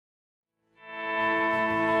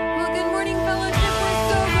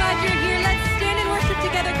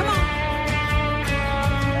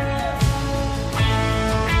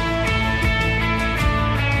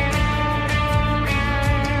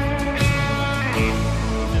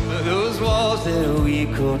walls that we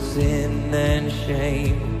called sin and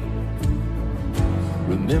shame.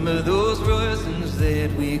 Remember those prisons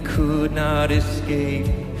that we could not escape.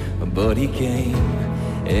 But he came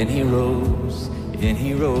and he rose and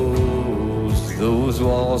he rose. Those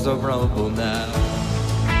walls are rumble now.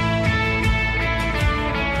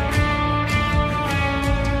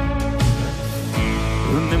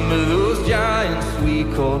 Remember those giants we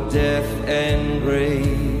called death and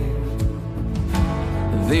grave.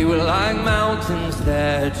 They were like mountains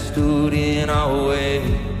that stood in our way.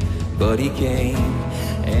 But he came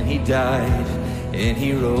and he died and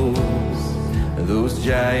he rose. Those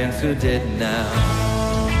giants are dead now.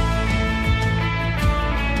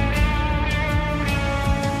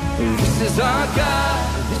 This is our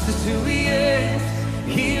God, this is who he is.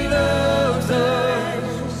 He loves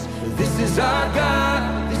us. This is our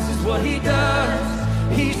God, this is what he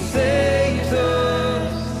does. He saves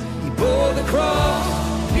us. He bore the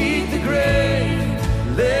cross, beat the grave.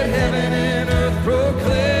 Let heaven and earth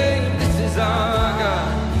proclaim. This is our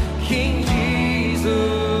God, King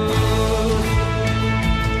Jesus.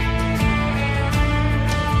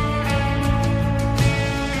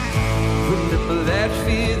 Remember that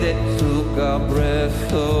fear that took our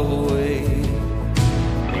breath away.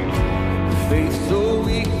 Faith so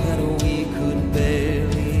weak that we could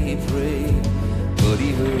barely pray. But he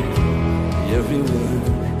heard every word,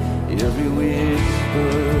 every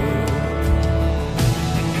whisper.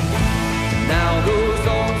 Now those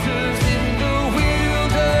altars in the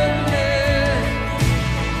wilderness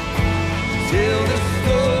tell the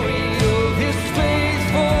story of his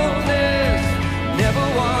faithfulness. Never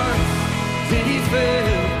once did he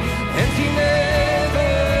fail, and he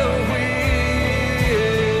never will.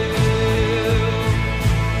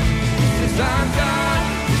 This is our God,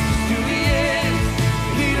 this is who he is.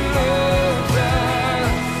 He loves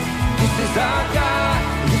us. This is our God,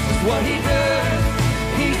 this is what he does.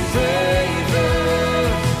 He saves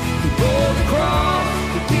us. He bore the cross,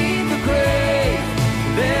 he beat the grave.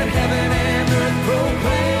 Let heaven and earth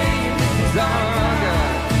proclaim. This is our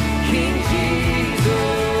God, King Jesus.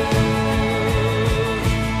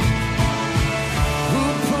 Who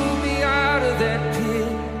pulled me out of that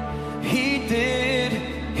pit? He did,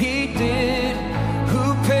 he did. Who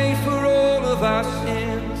paid for all of our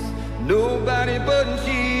sins? Nobody but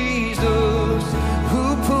Jesus. Who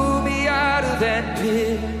pulled me out of that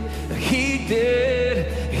pit? He did,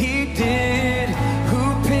 he did. Who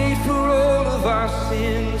paid for all of our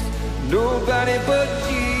sins? Nobody but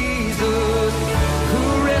Jesus. Who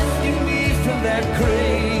rescued me from that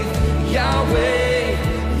grave? Yahweh,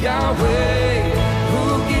 Yahweh. Who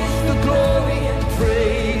gets the glory and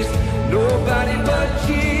praise? Nobody but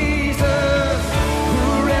Jesus. Who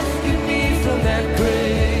rescued me from that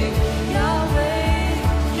grave? Yahweh,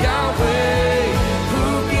 Yahweh. Who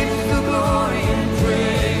gets the glory and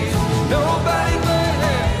praise? Nobody but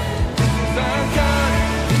him. This is our God,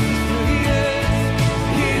 this is who he is.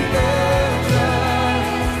 He loves us.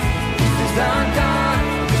 This is our God,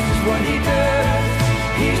 this is what he does.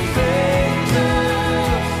 He saves us.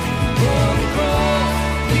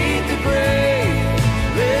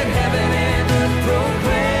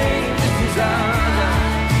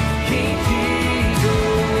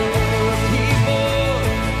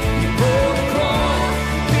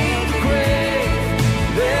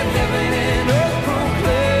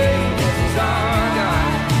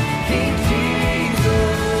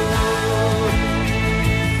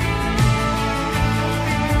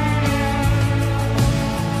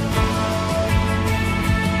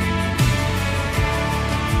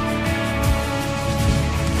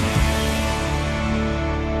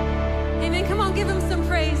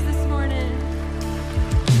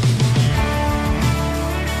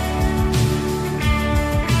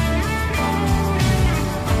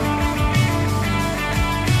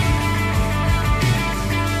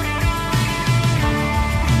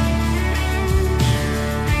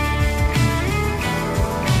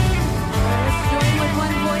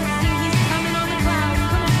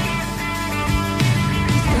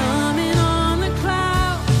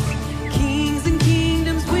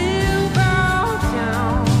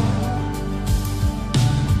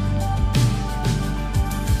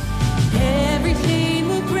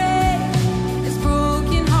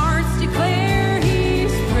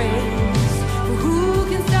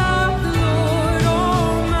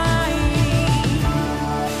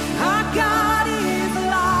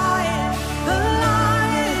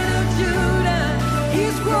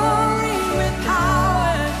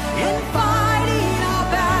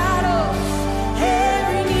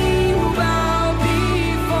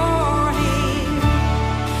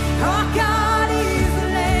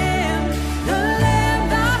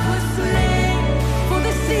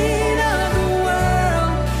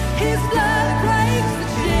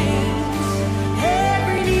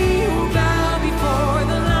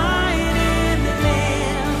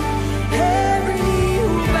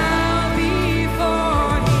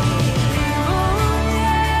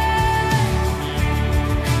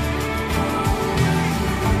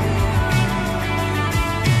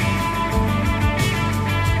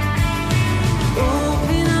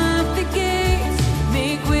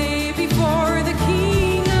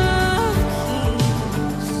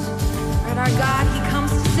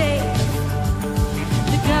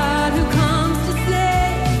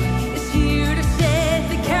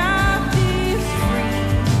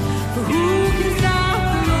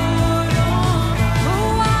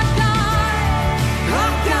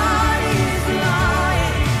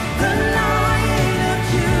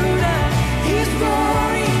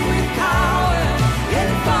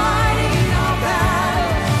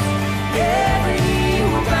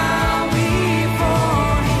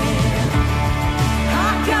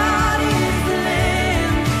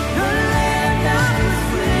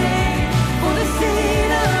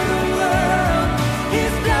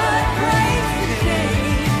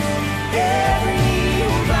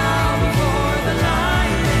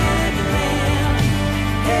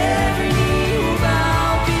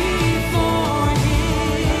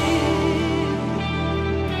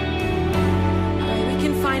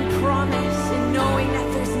 promise and knowing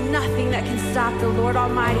that there's nothing that can stop the Lord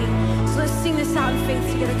Almighty. So let's sing this out in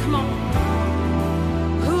faith together. Come on.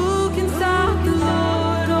 Who can stop the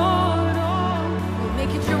Lord? Oh, make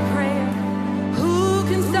it your prayer. Who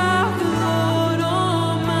can stop the Lord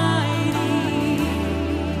Almighty?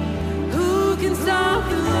 Who can stop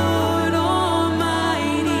the Lord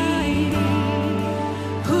Almighty?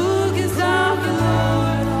 Who can stop the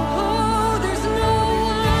Lord? Oh, there's no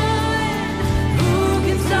one who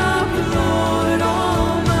can stop the Lord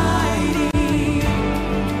Almighty.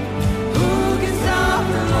 Who can stop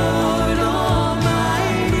the Lord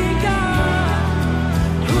Almighty God?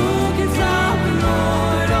 Who can stop the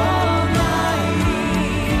Lord Almighty?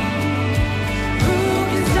 Who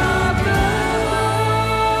can stop the Lord?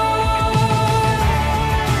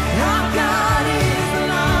 Our God is the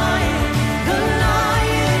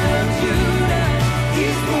Lion of Judah.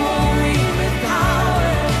 He's roaring with power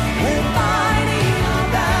and fighting our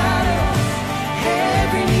battles.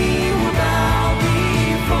 Every knee will bow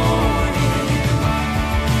before Him.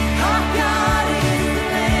 Our God is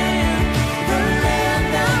the Lamb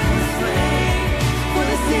that was slain for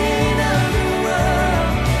the sin of the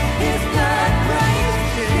world. His blood breaks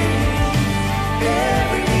chains.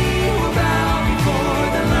 Every knee will bow before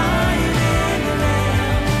the Lion and the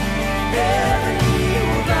Lamb. Every knee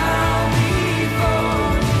will bow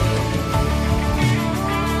before Him.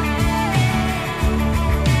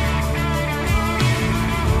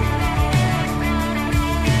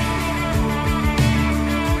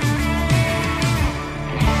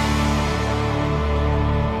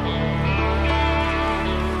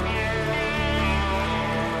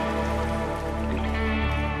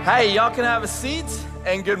 Hey, y'all can have a seat,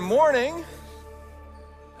 and good morning.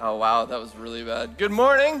 Oh, wow, that was really bad. Good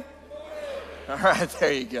morning. All right,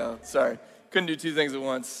 there you go. Sorry, couldn't do two things at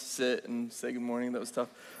once, sit and say good morning. That was tough.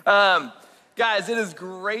 Guys, it is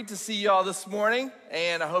great to see y'all this morning,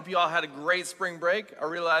 and I hope you all had a great spring break. I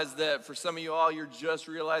realize that for some of you all, you're just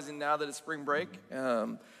realizing now that it's spring break.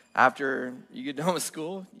 After you get done with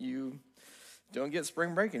school, you don't get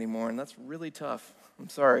spring break anymore, and that's really tough. I'm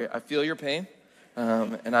sorry. I feel your pain.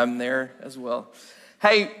 And I'm there as well.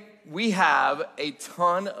 Hey, we have a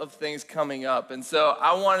ton of things coming up, and so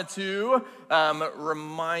I wanted to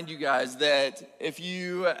remind you guys that if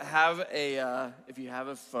you have a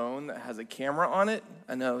phone that has a camera on it,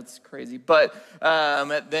 I know it's crazy, but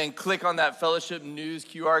then click on that Fellowship News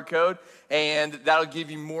QR code, and that'll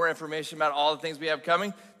give you more information about all the things we have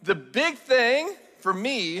coming. The big thing for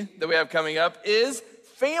me that we have coming up is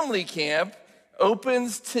Family Camp.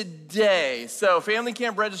 Opens today. So family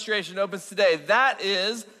camp registration opens today. That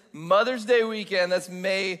is Mother's Day weekend. That's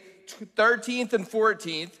May 13th and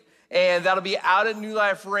 14th. And that'll be out at New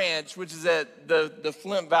Life Ranch, which is at the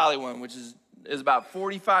Flint Valley one, which is about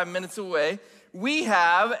 45 minutes away. We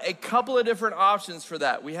have a couple of different options for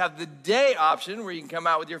that. We have the day option where you can come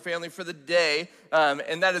out with your family for the day.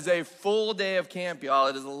 And that is a full day of camp, y'all.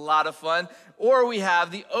 It is a lot of fun. Or we have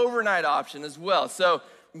the overnight option as well. So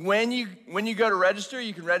when you go to register,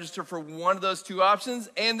 you can register for one of those two options,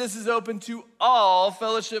 and this is open to all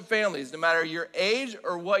Fellowship families, no matter your age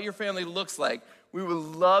or what your family looks like. We would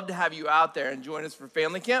love to have you out there and join us for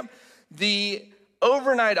family camp. The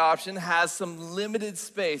overnight option has some limited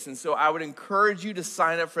space, and so I would encourage you to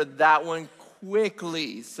sign up for that one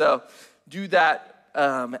quickly. So do that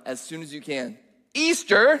as soon as you can.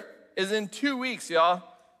 Easter is in 2 weeks, y'all.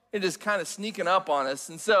 It is kind of sneaking up on us.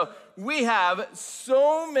 And so we have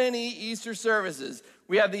so many Easter services.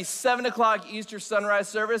 We have the 7 o'clock Easter sunrise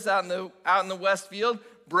service out in the West Field.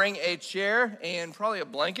 Bring a chair and probably a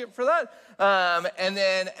blanket for that. And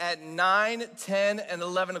then at 9, 10, and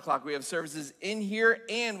 11 o'clock, we have services in here,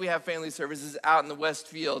 and we have family services out in the West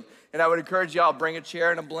Field. And I would encourage y'all, bring a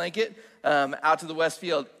chair and a blanket out to the West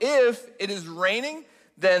Field. If it is raining,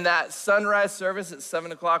 then that sunrise service at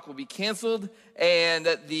 7 o'clock will be canceled, and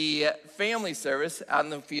the family service out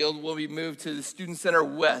in the field will be moved to the Student Center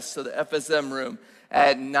West, so the FSM room,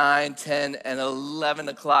 at 9, 10, and 11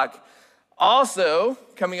 o'clock. Also,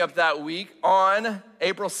 coming up that week on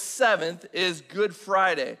April 7th is Good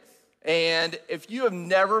Friday. And if you have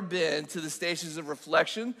never been to the Stations of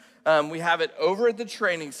Reflection, we have it over at the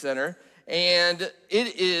training center. And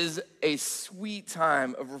it is a sweet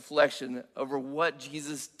time of reflection over what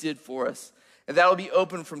Jesus did for us. And that'll be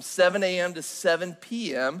open from 7 a.m. to 7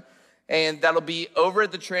 p.m. And that'll be over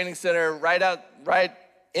at the training center, right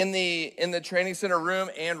in the training center room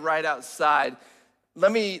and right outside.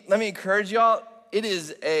 Let me encourage y'all. It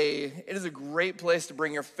is a great place to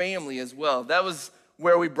bring your family as well. That was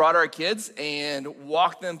where we brought our kids and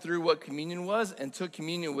walked them through what communion was and took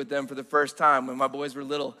communion with them for the first time when my boys were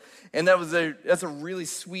little. And that's a really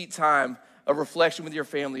sweet time of reflection with your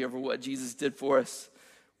family over what Jesus did for us.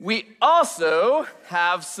 We also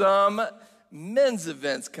have some men's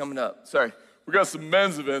events coming up. We got some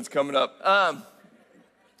men's events coming up.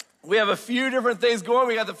 We have a few different things going.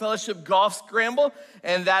 We got the Fellowship Golf Scramble,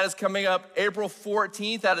 and that is coming up April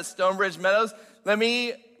 14th out at Stonebridge Meadows. Let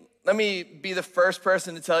me be the first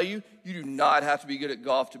person to tell you, you do not have to be good at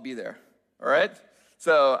golf to be there, all right?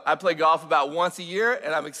 So I play golf about once a year,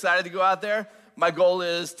 and I'm excited to go out there. My goal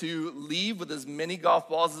is to leave with as many golf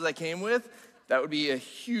balls as I came with. That would be a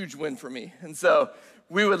huge win for me. And so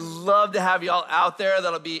we would love to have y'all out there.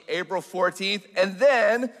 That'll be April 14th. And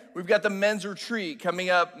then we've got the men's retreat coming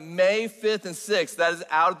up May 5th and 6th. That is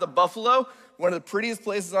out at the Buffalo, one of the prettiest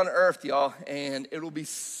places on earth, y'all. And it will be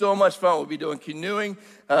so much fun. We'll be doing canoeing,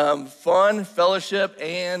 fun, fellowship,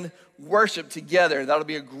 and worship together. That'll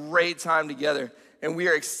be a great time together. And we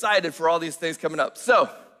are excited for all these things coming up. So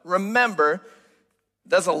remember,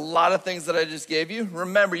 that's a lot of things that I just gave you.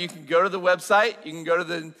 Remember, you can go to the website, you can go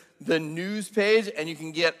to the news page, and you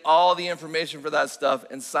can get all the information for that stuff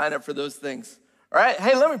and sign up for those things. All right?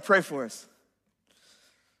 Hey, let me pray for us.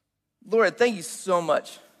 Lord, thank you so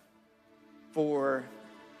much for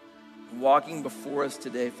walking before us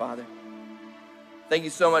today, Father. Thank you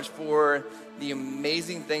so much for the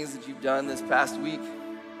amazing things that you've done this past week.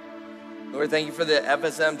 Lord, thank you for the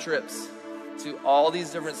FSM trips to all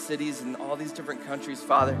these different cities and all these different countries,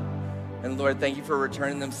 Father. And Lord, thank you for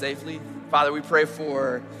returning them safely. Father, we pray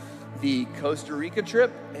for the Costa Rica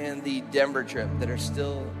trip and the Denver trip that are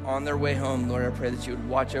still on their way home. Lord, I pray that you would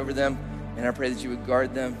watch over them, and I pray that you would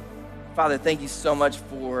guard them. Father, thank you so much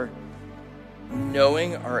for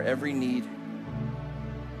knowing our every need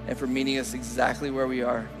and for meeting us exactly where we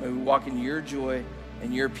are. May we walk in your joy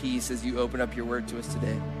and your peace as you open up your word to us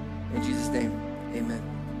today. In Jesus' name, amen.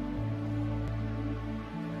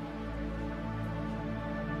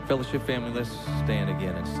 Fellowship family, let's stand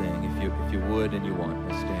again and sing. If you would and you want,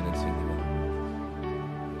 let's stand and sing together.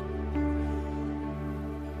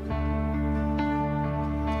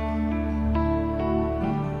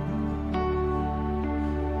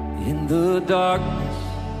 In the darkness,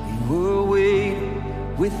 we were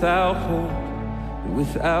waiting without hope,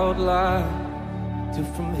 without light, till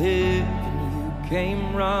from heaven you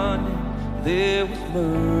came running. There was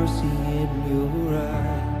mercy in your eyes.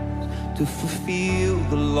 To fulfill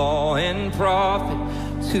the law and prophet,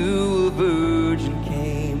 to a virgin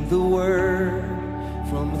came the word.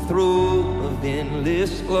 From a throne of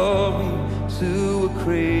endless glory to a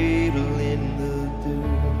cradle in the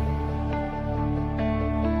dirt.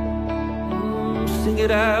 Sing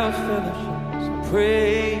it out, fellowship, so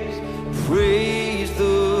praise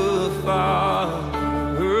the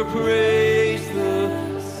Father, praise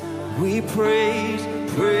the Son. We praise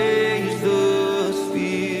the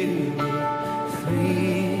Spirit.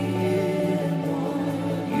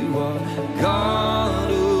 God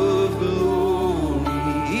of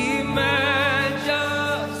glory, majesty,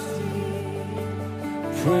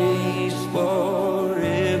 praise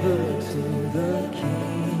forever to the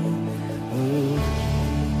King of Kings.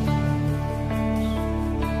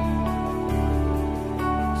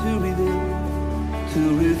 To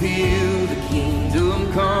reveal the kingdom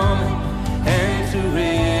coming and to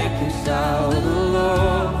reconcile the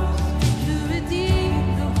lost.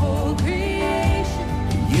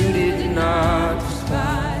 Not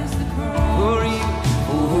despise the cross,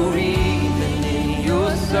 for even in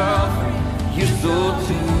your suffering, you sold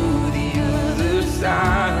to the other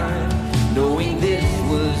side, knowing this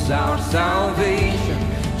was our salvation.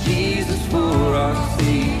 Jesus, for our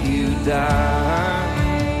sake, you died.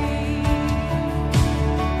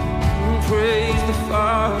 Praise the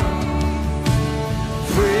Father,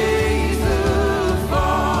 praise the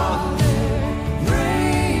Father.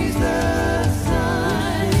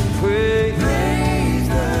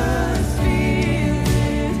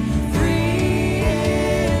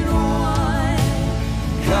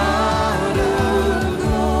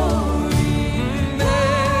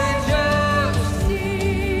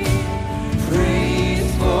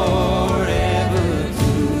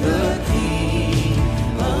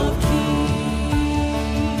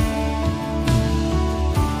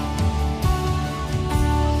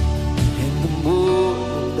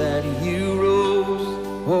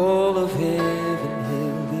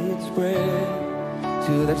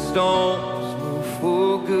 Storms move for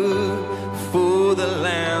good, for the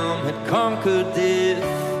Lamb had conquered death,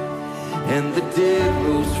 and the dead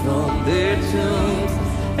rose from their tombs,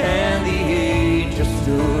 and the angels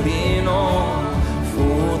stood in awe,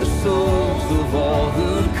 for the souls of all who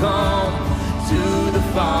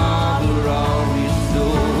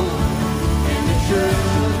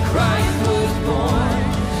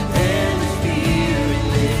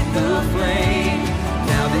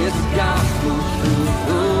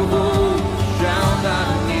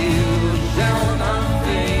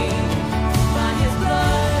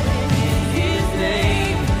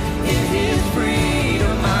in His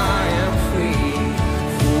freedom I am free.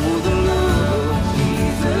 For the love of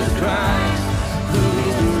Jesus Christ, who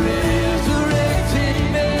is the resurrected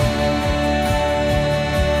man.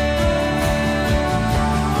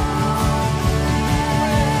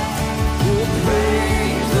 Oh,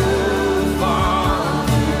 praise the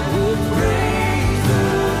Father, oh, praise the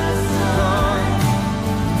Son,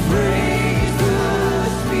 praise the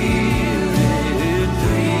Spirit,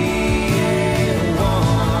 three in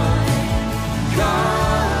one.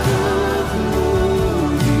 God of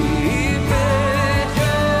glory, majesty,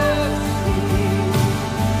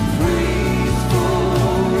 praise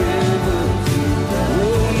forever to the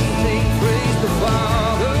King. Praise the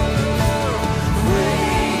Father,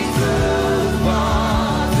 praise the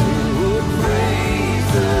Father, oh, praise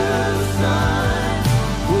the Son,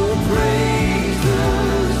 oh, praise the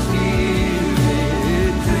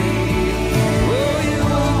Spirit, three. Oh, you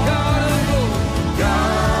are God of glory,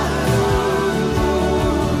 God of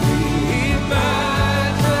glory,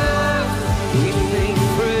 majesty. We sing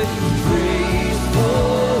praise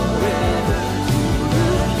forever to the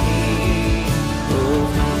King of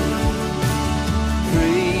Kings.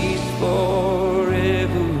 Praise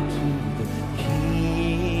forever to the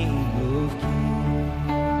King of Kings.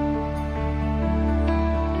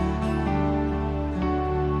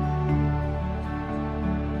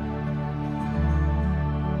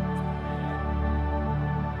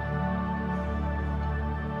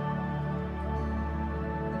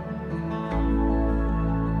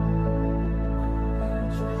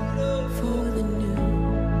 For the new,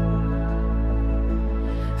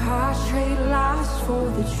 I trade lies for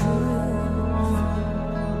the truth.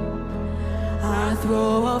 I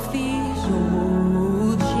throw off these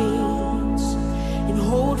old chains and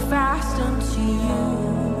hold fast unto you.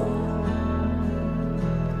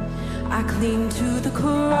 I cling to the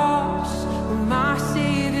cross where my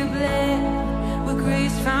Savior bled, where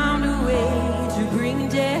grace found a way to bring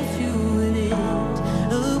death to an end.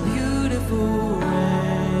 A beautiful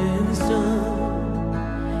ransom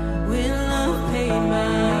when love paid my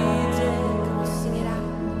debt. Come on, sing it out.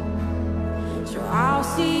 So I'll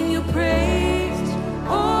sing your praise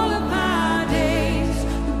all of my days,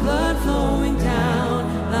 your blood flowing down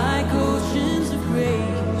like oceans of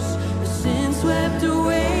grace, the sin swept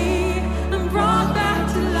away and brought back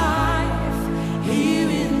to life here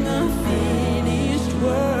in the finished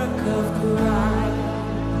work of Christ.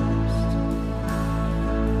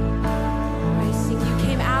 Right, sing, you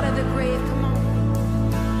came out of the grave, come on.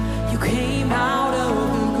 You came out of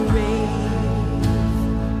the grave.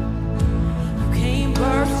 You came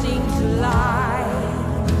bursting to life.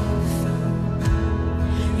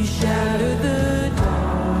 You shattered the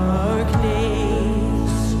darkness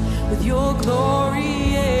with your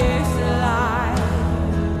glorious light.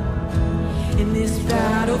 In this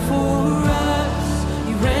battle for us,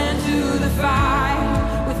 you ran to the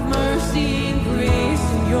fight with mercy and grace,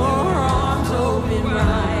 and your arms open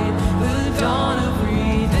wide. The dawn of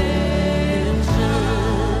redemption,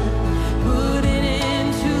 put an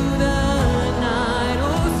end to the night.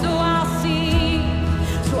 Oh, so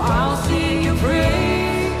I'll sing your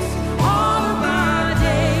praise all of my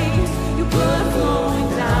days. Your blood flowing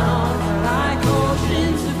down like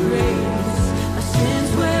oceans of grace. My sins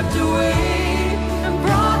swept away and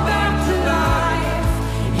brought back to life.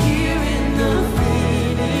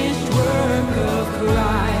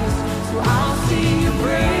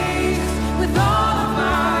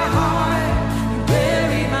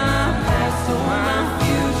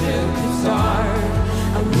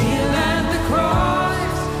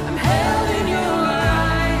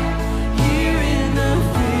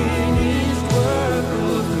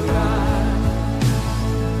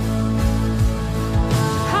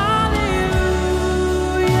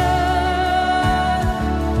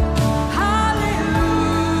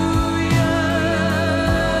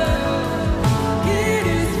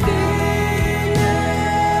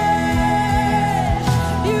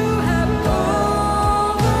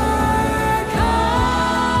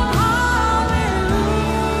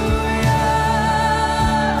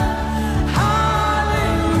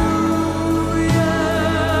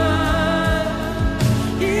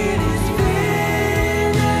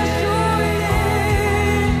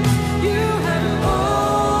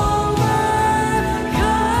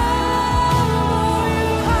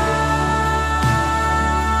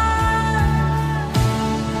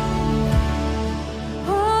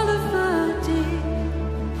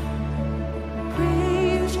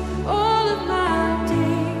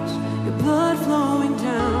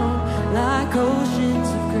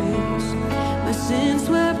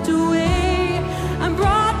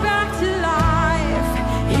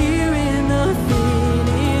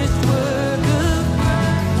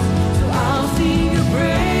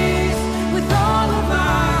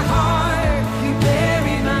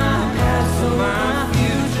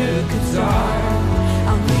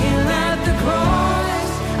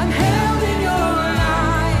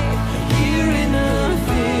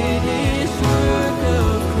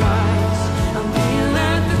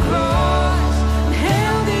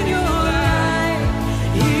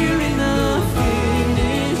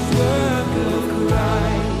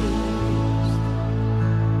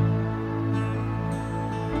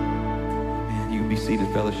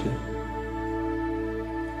 fellowship.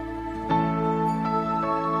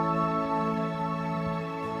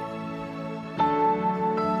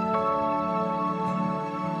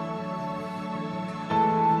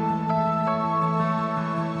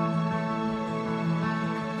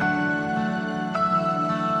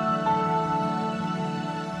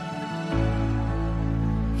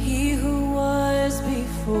 He who was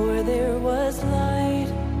before there was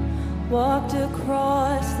light walked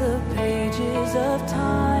across the pages of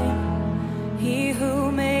time. He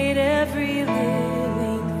who made every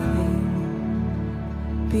living thing,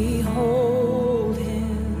 behold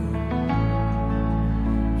him.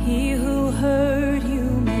 He who heard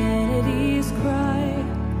humanity's cry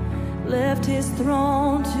left his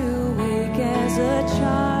throne to wake as a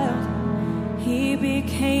child. He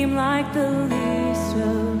became like the least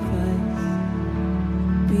of us.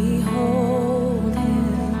 Behold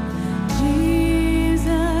him,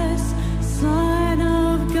 Jesus, Son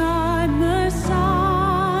of God,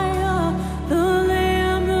 Messiah, the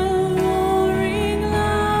Lamb, the roaring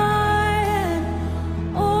Lion.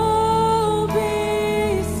 Oh,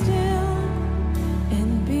 be still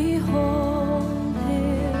and behold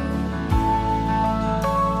him.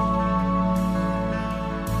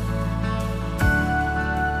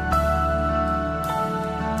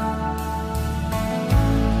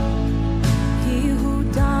 He who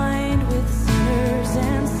dined with sinners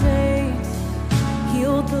and saints,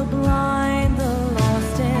 healed the blind, the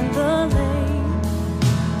lost, and the lame.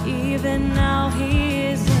 Even now he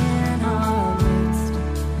is in our midst.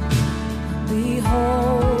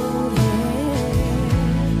 Behold him.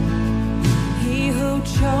 He who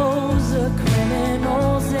chose a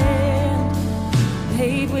criminal's end,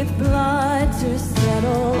 paid with blood to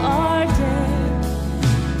settle our debt,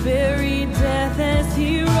 buried death as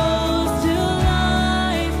he rose to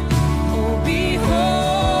life. Oh,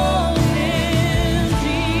 behold him,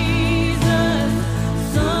 Jesus,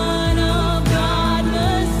 Son of God,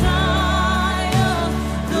 Messiah,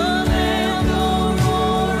 the Lamb, the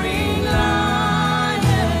roaring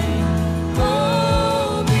Lion.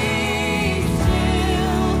 Oh, be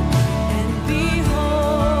still and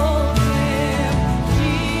behold him,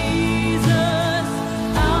 Jesus,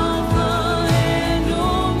 Alpha and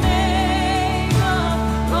Omega,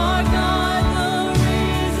 our God, the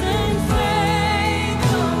risen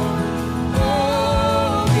Savior.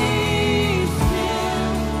 Oh, be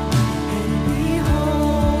still and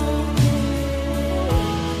behold him.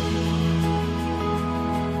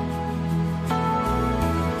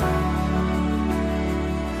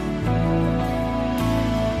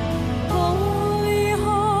 Holy,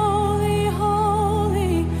 holy,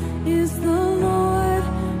 holy is the Lord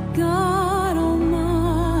God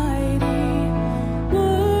Almighty.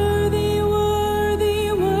 Worthy,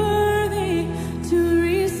 worthy, worthy to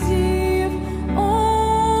receive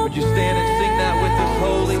all Would you stand and sing that with us?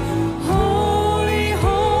 Holy. Holy,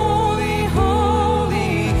 holy,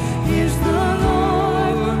 holy is the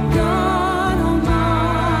Lord God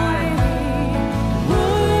Almighty.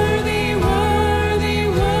 Worthy, worthy,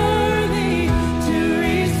 worthy to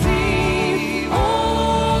receive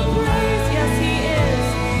all praise. Yes, He is.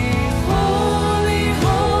 Holy,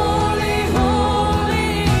 holy,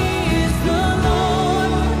 holy is the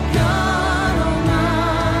Lord God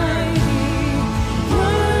Almighty.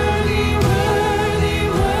 Worthy, worthy,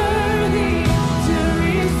 worthy to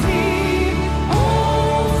receive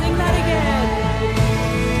all. Sing that again.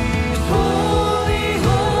 Holy,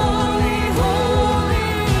 holy,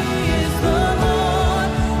 holy is the Lord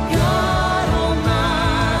God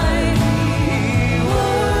Almighty.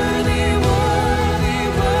 Worthy, worthy,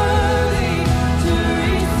 worthy to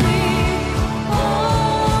receive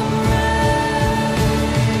all praise.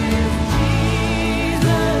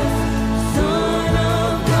 Jesus, Son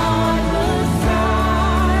of God,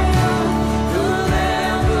 Messiah, the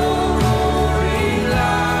Lamb, the roaring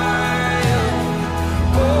Lion.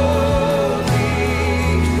 Oh,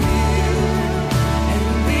 be still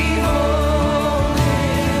and behold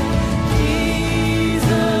him,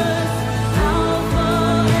 Jesus,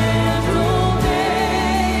 Alpha and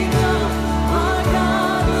Omega, our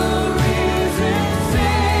God, the risen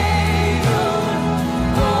Savior.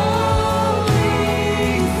 Oh,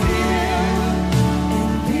 be still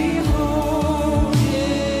and behold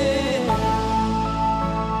him.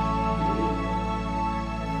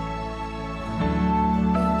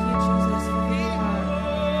 Thank you, Jesus, for who you are.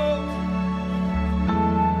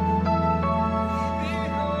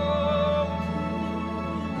 Behold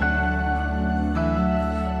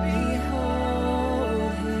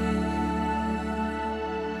him.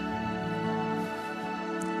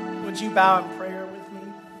 Would you bow in prayer with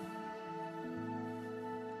me?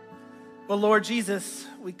 Well, Lord Jesus,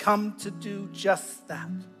 we come to do just that,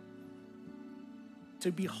 to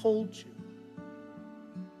behold you,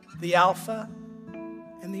 the Alpha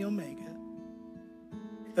and the Omega,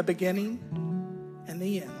 the beginning and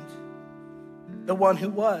the end, the one who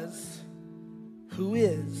was, who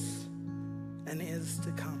is, and is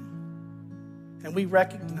to come. And we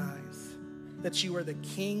recognize that you are the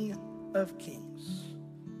King of Kings,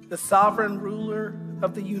 the sovereign ruler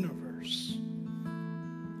of the universe.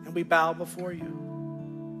 And we bow before you.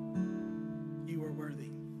 You are worthy.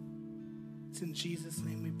 It's in Jesus'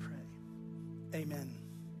 name we pray. Amen.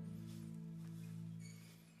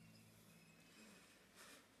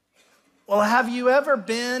 Well, have you ever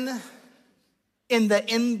been in the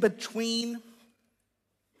in-between?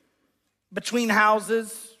 Between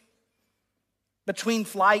houses, between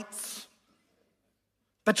flights,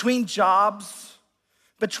 between jobs,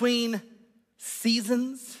 between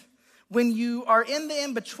seasons? When you are in the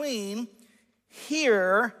in-between,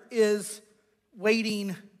 here is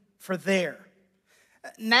waiting for there.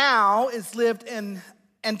 Now is lived in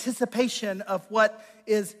anticipation of what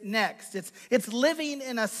is next. It's living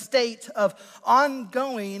in a state of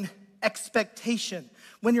ongoing expectation.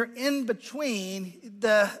 When you're in between,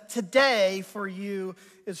 the today for you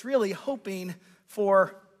is really hoping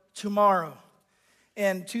for tomorrow.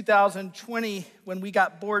 In 2020, when we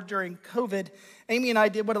got bored during COVID, Amy and I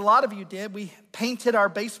did what a lot of you did. We painted our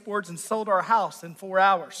baseboards and sold our house in 4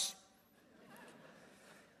 hours.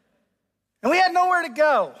 And we had nowhere to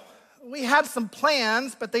go. We had some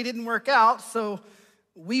plans, but they didn't work out, so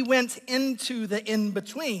we went into the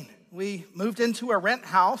in-between. We moved into a rent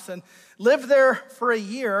house and lived there for a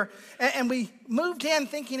year, and we moved in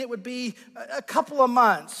thinking it would be a couple of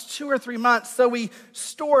months, 2 or 3 months, so we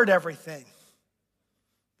stored everything.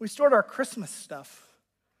 We stored our Christmas stuff.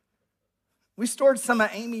 We stored some of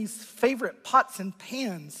Amy's favorite pots and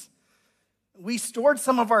pans. We stored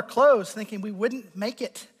some of our clothes thinking we wouldn't make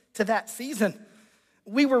it to that season.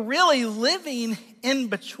 We were really living in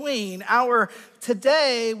between. Our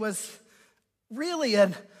today was really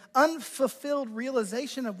an unfulfilled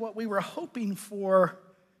realization of what we were hoping for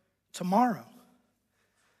tomorrow.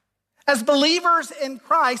 As believers in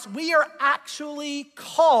Christ, we are actually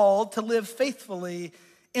called to live faithfully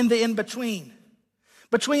in the in-between,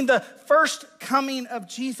 between the first coming of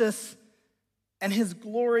Jesus and his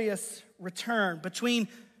glorious return, between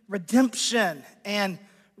redemption and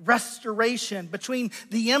restoration, between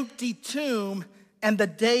the empty tomb and the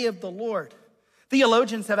day of the Lord.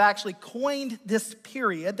 Theologians have actually coined this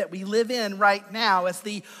period that we live in right now as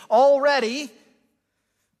the already,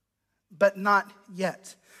 but not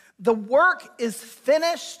yet. The work is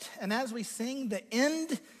finished, and as we sing, the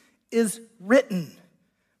end is written.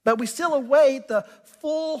 But we still await the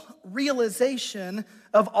full realization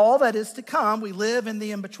of all that is to come. We live in the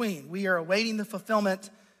in-between. We are awaiting the fulfillment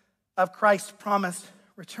of Christ's promised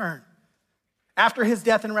return. After his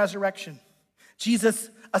death and resurrection, Jesus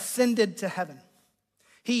ascended to heaven.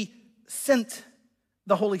 He sent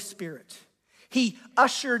the Holy Spirit. He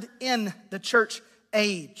ushered in the church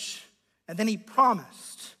age. And then he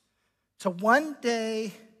promised to one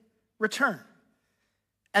day return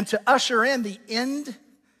and to usher in the end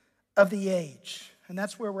of the age. And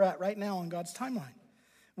that's where we're at right now on God's timeline.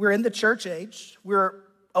 We're in the church age. We're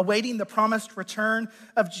awaiting the promised return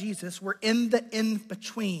of Jesus. We're in the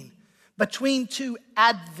in-between, between two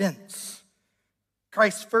advents.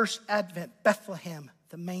 Christ's first advent, Bethlehem,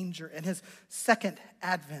 the manger, and his second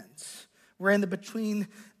advent. We're in the between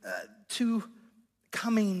two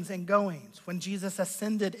comings and goings, when Jesus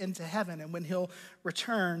ascended into heaven and when he'll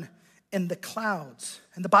return in the clouds.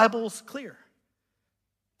 And the Bible's clear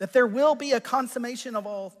that there will be a consummation of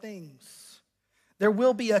all things. There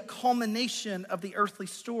will be a culmination of the earthly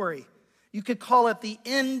story. You could call it the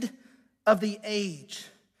end of the age.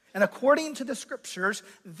 And according to the scriptures,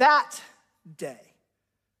 that day,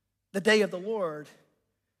 the day of the Lord,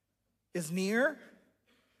 is near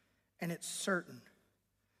and it's certain.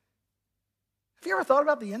 Have you ever thought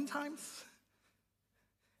about the end times?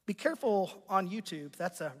 Be careful on YouTube,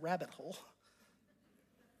 that's a rabbit hole.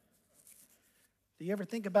 Do you ever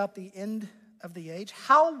think about the end of the age?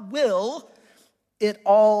 How will it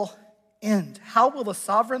all end? How will the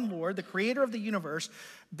sovereign Lord, the creator of the universe,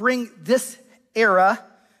 bring this era,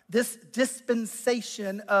 this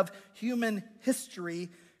dispensation of human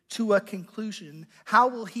history to a conclusion? How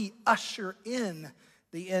will he usher in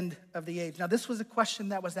the end of the age? Now, this was a question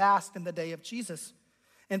that was asked in the day of Jesus.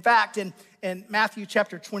 In fact, in Matthew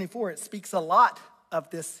chapter 24, it speaks a lot of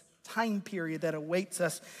this time period that awaits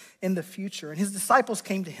us in the future. And his disciples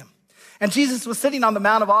came to him. And Jesus was sitting on the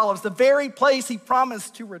Mount of Olives, the very place he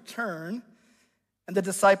promised to return. And the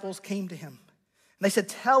disciples came to him. And they said,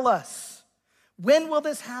 "Tell us, when will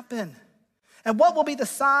this happen? And what will be the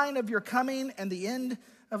sign of your coming and the end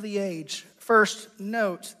of the age?" First,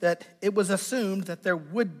 note that it was assumed that there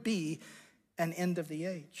would be an end of the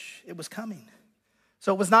age. It was coming.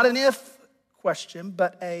 So it was not an if question,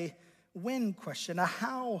 but a when question, a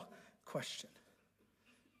how question.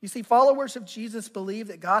 You see, followers of Jesus believe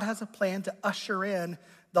that God has a plan to usher in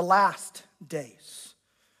the last days.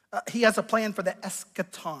 He has a plan for the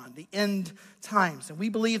eschaton, the end times. And we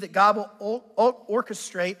believe that God will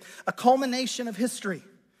orchestrate a culmination of history,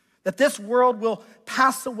 that this world will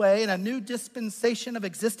pass away and a new dispensation of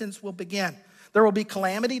existence will begin. There will be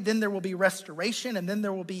calamity, then there will be restoration, and then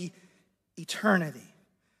there will be eternity.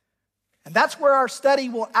 And that's where our study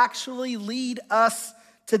will actually lead us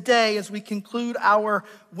today as we conclude our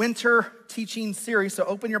winter teaching series. So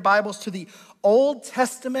open your Bibles to the Old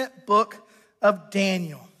Testament book of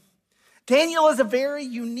Daniel. Daniel is a very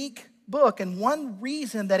unique book, and one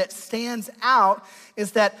reason that it stands out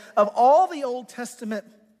is that of all the Old Testament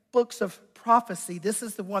books of prophecy, this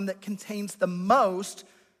is the one that contains the most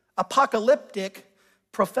apocalyptic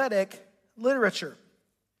prophetic literature.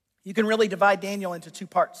 You can really divide Daniel into two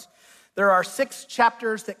parts. There are 6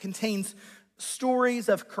 chapters that contains stories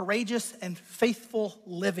of courageous and faithful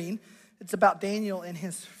living. It's about Daniel and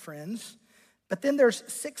his friends. But then there's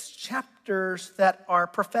 6 chapters that are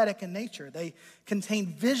prophetic in nature. They contain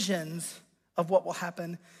visions of what will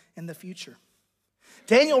happen in the future.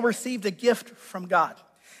 Daniel received a gift from God.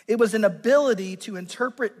 It was an ability to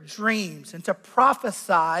interpret dreams and to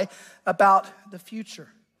prophesy about the future.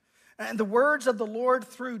 And the words of the Lord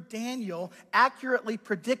through Daniel accurately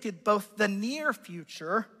predicted both the near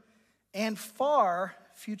future and far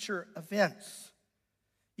future events.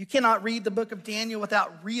 You cannot read the book of Daniel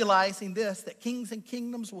without realizing this, that kings and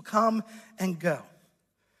kingdoms will come and go.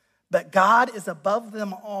 But God is above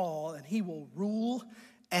them all, and he will rule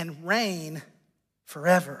and reign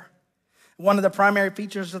forever. One of the primary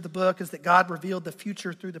features of the book is that God revealed the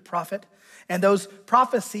future through the prophet, and those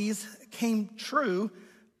prophecies came true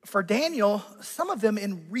for Daniel, some of them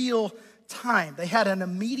in real time. They had an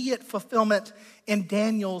immediate fulfillment in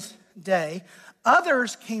Daniel's day.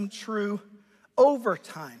 Others came true over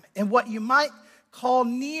time, in what you might call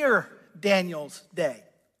near Daniel's day.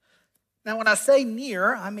 Now, when I say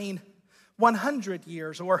near, I mean 100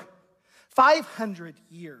 years or 500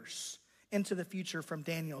 years into the future from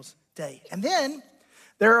Daniel's day. And then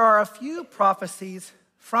there are a few prophecies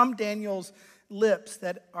from Daniel's lips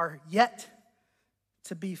that are yet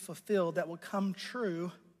to be fulfilled, that will come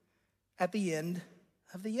true at the end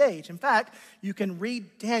of the age. In fact, you can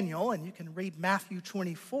read Daniel and you can read Matthew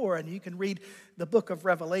 24 and you can read the book of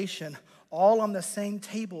Revelation all on the same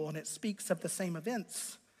table, and it speaks of the same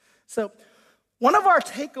events. So one of our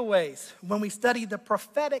takeaways when we study the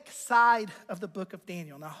prophetic side of the book of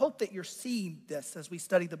Daniel, and I hope that you're seeing this as we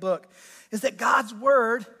study the book, is that God's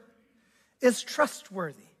word is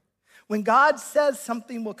trustworthy. When God says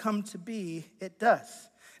something will come to be, it does.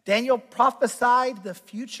 Daniel prophesied the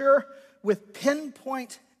future with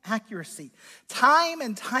pinpoint accuracy. Time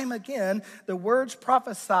and time again, the words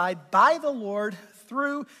prophesied by the Lord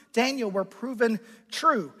through Daniel were proven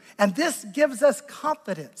true. And this gives us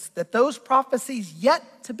confidence that those prophecies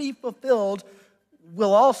yet to be fulfilled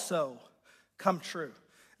will also come true.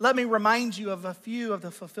 Let me remind you of a few of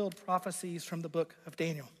the fulfilled prophecies from the book of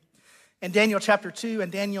Daniel. In Daniel chapter 2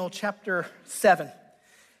 and Daniel chapter 7,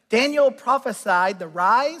 Daniel prophesied the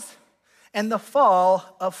rise and the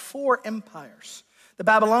fall of 4 empires: the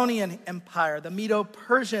Babylonian Empire, the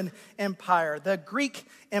Medo-Persian Empire, the Greek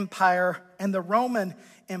Empire, and the Roman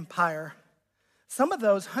Empire. Some of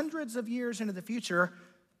those hundreds of years into the future,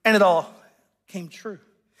 and it all came true.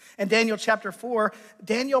 In Daniel chapter 4,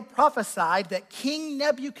 Daniel prophesied that King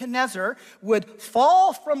Nebuchadnezzar would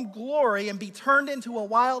fall from glory and be turned into a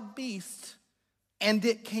wild beast, and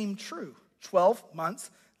it came true 12 months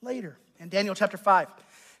later. In Daniel chapter 5,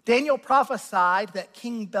 Daniel prophesied that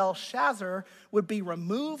King Belshazzar would be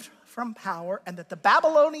removed from power and that the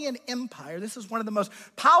Babylonian Empire, this is one of the most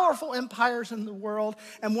powerful empires in the world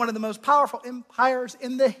and one of the most powerful empires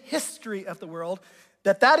in the history of the world,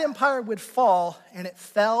 that empire would fall, and it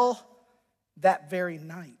fell that very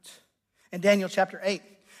night. In Daniel chapter 8,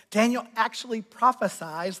 Daniel actually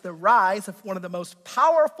prophesies the rise of one of the most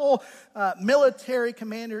powerful military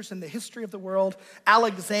commanders in the history of the world,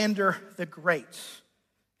 Alexander the Great,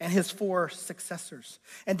 and his 4 successors.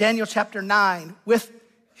 In Daniel chapter 9, with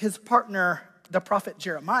his partner, the prophet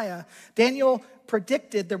Jeremiah, Daniel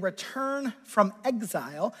predicted the return from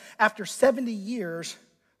exile after 70 years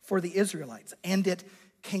for the Israelites, and it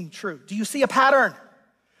came true. Do you see a pattern?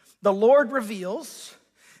 The Lord reveals,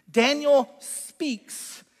 Daniel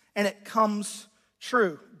speaks, and it comes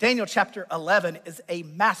true. Daniel chapter 11 is a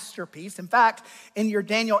masterpiece. In fact, in your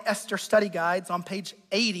Daniel Esther study guides on page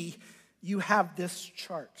 80, you have this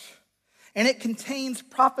chart. And it contains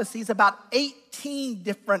prophecies about 18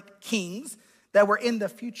 different kings that were in the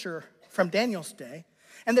future from Daniel's day.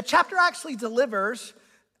 And the chapter actually delivers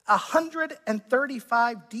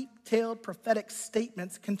 135 detailed prophetic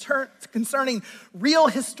statements concerning real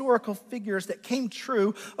historical figures that came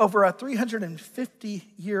true over a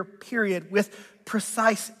 350-year period with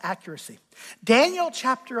precise accuracy. Daniel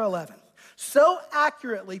chapter 11 so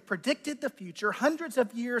accurately predicted the future, hundreds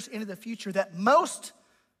of years into the future, that most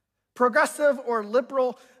progressive or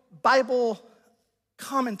liberal Bible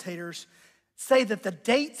commentators say that the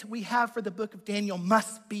dates we have for the book of Daniel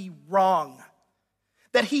must be wrong.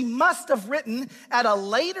 That he must have written at a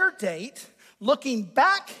later date, looking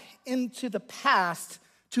back into the past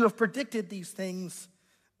to have predicted these things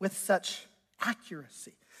with such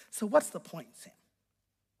accuracy. So what's the point, Sam?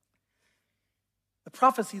 The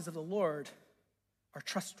prophecies of the Lord are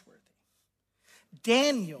trustworthy.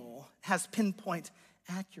 Daniel has pinpoint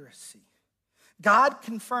accuracy. God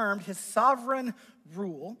confirmed his sovereign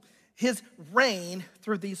rule, his reign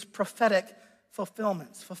through these prophetic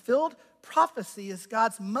fulfillments. Fulfilled prophecy is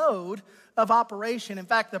God's mode of operation. In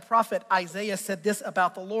fact, the prophet Isaiah said this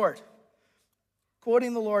about the Lord.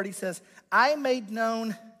 Quoting the Lord, he says, "I made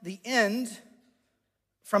known the end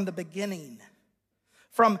from the beginning,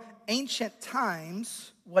 from ancient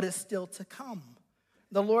times what is still to come.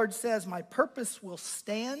 The Lord says, my purpose will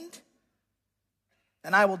stand,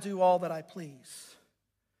 and I will do all that I please."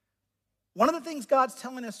 One of the things God's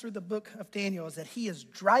telling us through the book of Daniel is that he is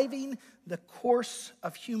driving the course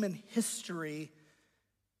of human history,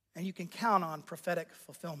 and you can count on prophetic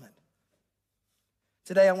fulfillment.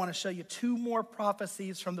 Today, I want to show you two more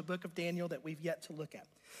prophecies from the book of Daniel that we've yet to look at.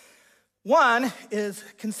 One is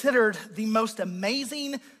considered the most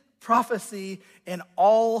amazing prophecy in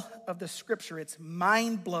all of the scripture. It's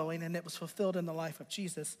mind-blowing, and it was fulfilled in the life of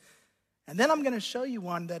Jesus. And then I'm going to show you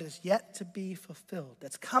one that is yet to be fulfilled,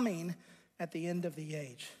 that's coming at the end of the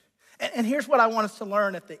age. And here's what I want us to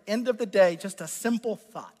learn at the end of the day, just a simple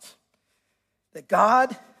thought, that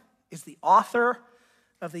God is the author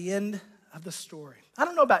of the end of the story. I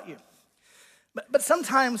don't know about you, but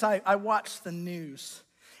sometimes I watch the news,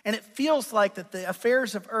 and it feels like that the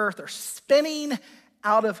affairs of earth are spinning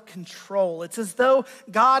out of control. It's as though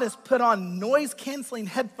God has put on noise-canceling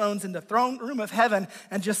headphones in the throne room of heaven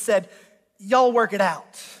and just said, y'all work it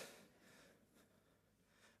out.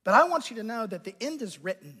 But I want you to know that the end is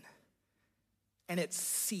written and it's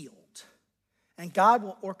sealed. And God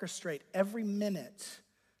will orchestrate every minute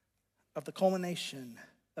of the culmination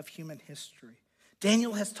of human history.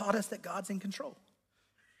 Daniel has taught us that God's in control.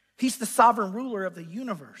 He's the sovereign ruler of the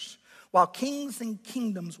universe. While kings and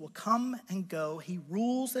kingdoms will come and go, he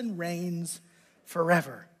rules and reigns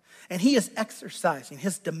forever. And he is exercising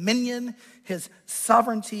his dominion, his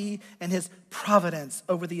sovereignty, and his providence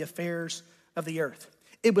over the affairs of the earth.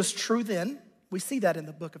 It was true then. We see that in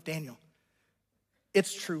the book of Daniel.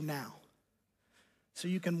 It's true now. So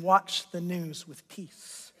you can watch the news with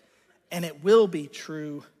peace. And it will be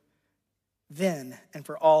true then and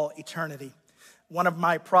for all eternity. One of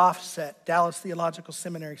my profs at Dallas Theological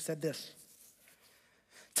Seminary said this: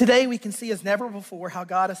 "Today we can see as never before how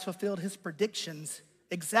God has fulfilled his predictions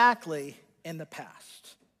exactly in the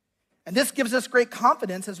past. And this gives us great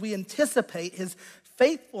confidence as we anticipate his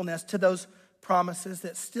faithfulness to those promises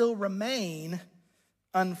that still remain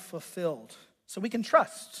unfulfilled." So we can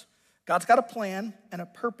trust God's got a plan and a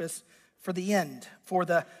purpose for the end, for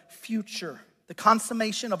the future. The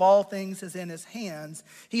consummation of all things is in his hands.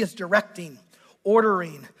 He is directing,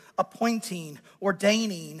 ordering, appointing,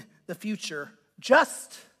 ordaining the future,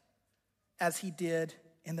 just as he did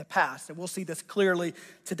in the past. And we'll see this clearly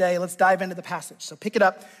today. Let's dive into the passage. So pick it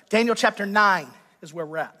up. Daniel chapter 9 is where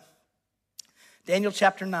we're at. Daniel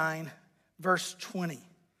chapter 9, verse 20.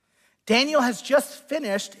 Daniel has just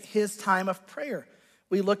finished his time of prayer.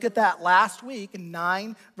 We looked at that last week in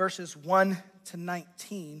 9 verses 1 to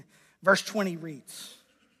 19. Verse 20 reads,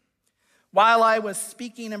 "While I was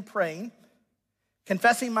speaking and praying,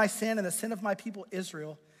 confessing my sin and the sin of my people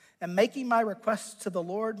Israel, and making my requests to the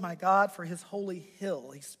Lord my God for his holy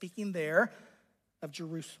hill." He's speaking there of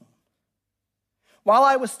Jerusalem. "While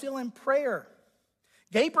I was still in prayer,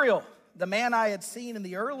 Gabriel, the man I had seen in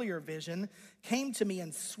the earlier vision, came to me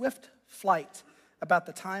in swift flight about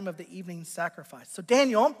the time of the evening sacrifice." So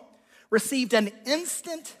Daniel received an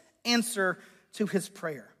instant answer to his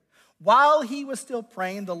prayer. While he was still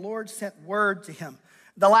praying, the Lord sent word to him.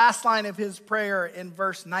 The last line of his prayer in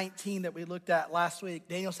verse 19 that we looked at last week,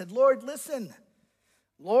 Daniel said, Lord, listen.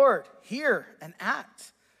 Lord, hear and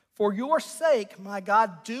act. For your sake, my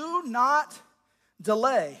God, do not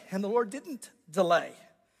delay. And the Lord didn't delay.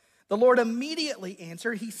 The Lord immediately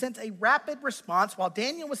answered. He sent a rapid response while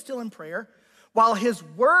Daniel was still in prayer. While his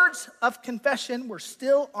words of confession were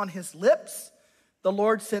still on his lips, the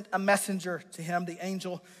Lord sent a messenger to him. The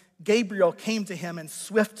angel Gabriel came to him in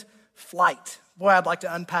swift flight. Boy, I'd like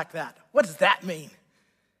to unpack that. What does that mean?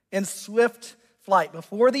 In swift flight.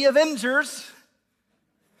 Before the Avengers,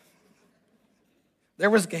 there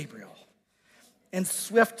was Gabriel in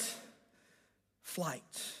swift flight.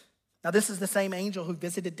 Now, this is the same angel who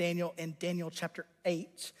visited Daniel in Daniel chapter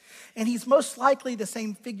 8. And he's most likely the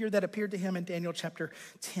same figure that appeared to him in Daniel chapter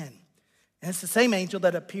 10. And it's the same angel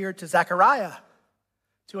that appeared to Zechariah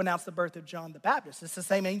to announce the birth of John the Baptist. It's the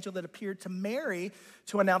same angel that appeared to Mary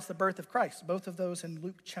to announce the birth of Christ. Both of those in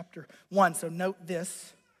Luke chapter 1. So note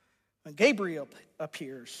this. When Gabriel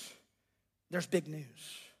appears, there's big news.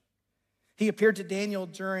 He appeared to Daniel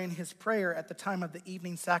during his prayer at the time of the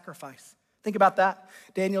evening sacrifice. Think about that.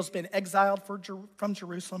 Daniel's been exiled from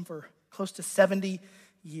Jerusalem for close to 70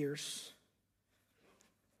 years.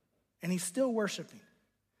 And he's still worshiping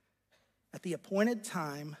at the appointed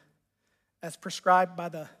time as prescribed by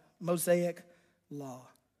the Mosaic law.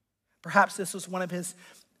 Perhaps this was one of his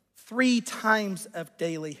 3 times of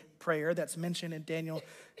daily prayer that's mentioned in Daniel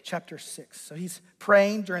chapter 6. So he's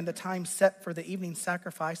praying during the time set for the evening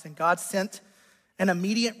sacrifice, and God sent an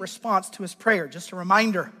immediate response to his prayer. Just a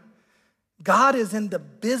reminder, God is in the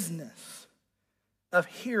business of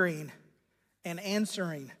hearing and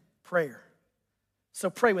answering prayer. So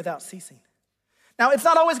pray without ceasing. Now, it's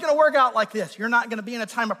not always going to work out like this. You're not going to be in a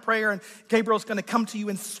time of prayer and Gabriel's going to come to you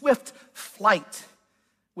in swift flight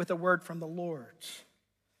with a word from the Lord.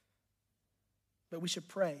 But we should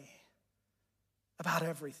pray about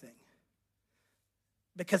everything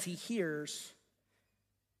because he hears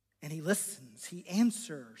and he listens, he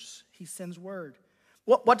answers, he sends word.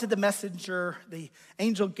 What did the messenger, the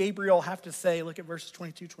angel Gabriel, have to say? Look at verses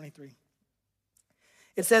 22, 23.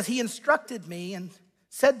 It says, he instructed me and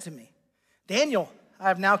said to me, Daniel, I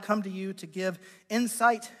have now come to you to give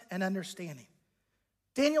insight and understanding.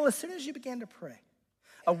 Daniel, as soon as you began to pray,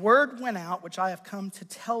 a word went out which I have come to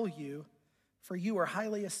tell you, for you are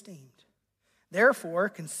highly esteemed. Therefore,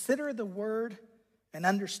 consider the word and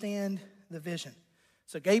understand the vision.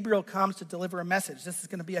 So Gabriel comes to deliver a message. This is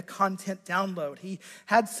going to be a content download. He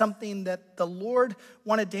had something that the Lord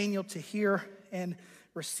wanted Daniel to hear and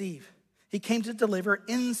receive. He came to deliver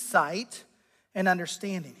insight and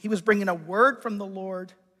understanding. He was bringing a word from the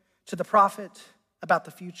Lord to the prophet about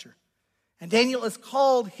the future. And Daniel is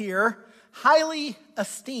called here highly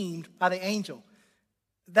esteemed by the angel.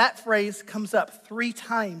 That phrase comes up 3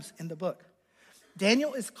 times in the book.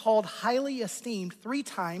 Daniel is called highly esteemed 3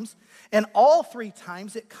 times, and all 3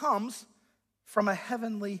 times it comes from a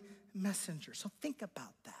heavenly messenger. So think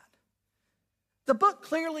about that. The book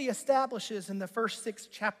clearly establishes in the first 6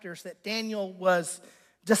 chapters that Daniel was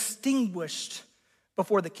distinguished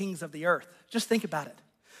before the kings of the earth. Just think about it.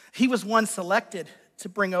 He was one selected to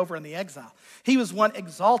bring over in the exile. He was one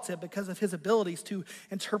exalted because of his abilities to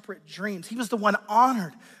interpret dreams. He was the one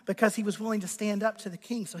honored because he was willing to stand up to the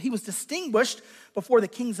king. So he was distinguished before the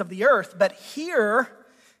kings of the earth, but here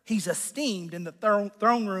he's esteemed in the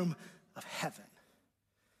throne room of heaven.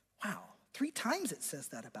 Wow, 3 times it says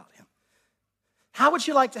that about him. How would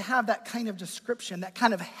you like to have that kind of description, that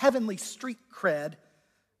kind of heavenly street cred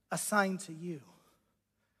assigned to you?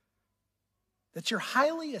 That you're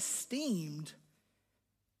highly esteemed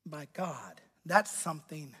by God. That's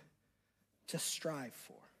something to strive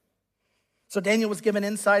for. So Daniel was given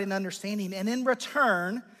insight and understanding, and in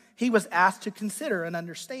return, he was asked to consider and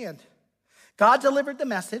understand. God delivered the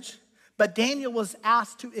message, but Daniel was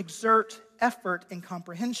asked to exert effort and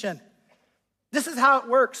comprehension. This is how it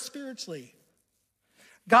works spiritually.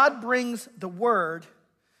 God brings the word,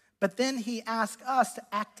 but then he asks us to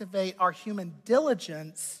activate our human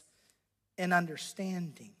diligence and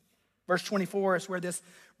understanding. Verse 24 is where this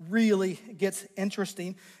really gets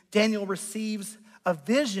interesting. Daniel receives a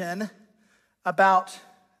vision about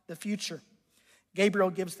the future. Gabriel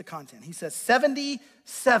gives the content. He says,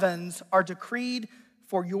 77s are decreed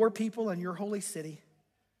for your people and your holy city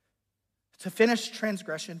to finish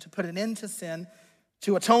transgression, to put an end to sin,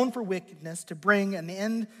 to atone for wickedness, to bring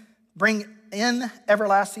in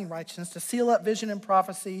everlasting righteousness, to seal up vision and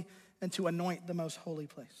prophecy, and to anoint the most holy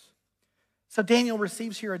place. So Daniel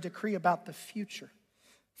receives here a decree about the future.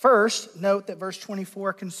 First, note that verse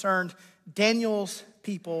 24 concerned Daniel's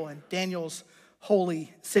people and Daniel's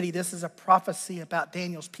holy city. This is a prophecy about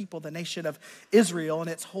Daniel's people, the nation of Israel, and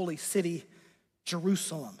its holy city,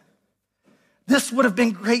 Jerusalem. This would have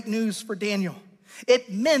been great news for Daniel.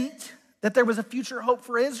 It meant that there was a future hope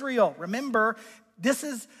for Israel. Remember, this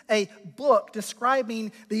is a book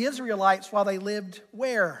describing the Israelites while they lived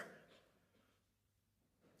where?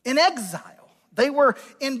 In exile. They were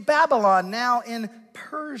in Babylon, now in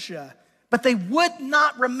Persia. But they would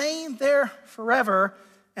not remain there forever,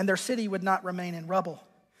 and their city would not remain in rubble.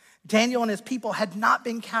 Daniel and his people had not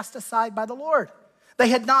been cast aside by the Lord. They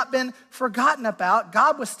had not been forgotten about.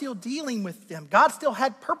 God was still dealing with them. God still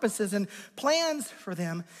had purposes and plans for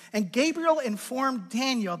them. And Gabriel informed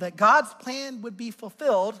Daniel that God's plan would be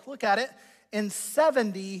fulfilled, look at it, in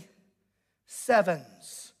 70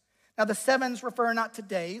 sevens. Now the sevens refer not to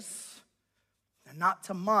days, and not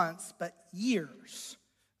to months, but years.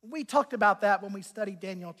 We talked about that when we studied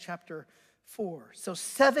Daniel chapter 4. So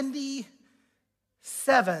 70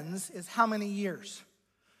 sevens is how many years?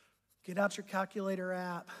 Get out your calculator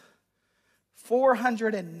app.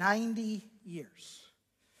 490 years.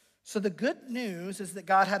 So the good news is that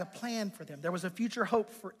God had a plan for them. There was a future hope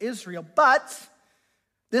for Israel, but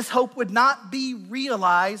this hope would not be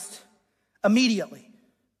realized immediately.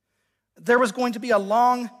 There was going to be a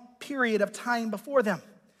long period of time before them.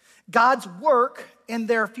 God's work in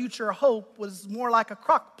their future hope was more like a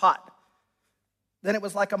crock pot than it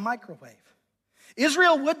was like a microwave.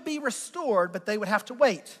 Israel would be restored, but they would have to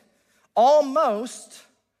wait almost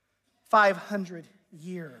 500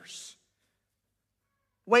 years.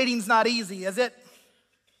 Waiting's not easy, is it?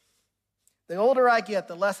 The older I get,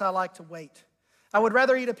 the less I like to wait. I would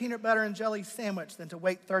rather eat a peanut butter and jelly sandwich than to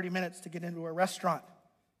wait 30 minutes to get into a restaurant.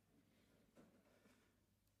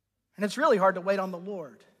 And it's really hard to wait on the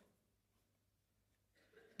Lord.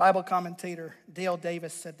 Bible commentator Dale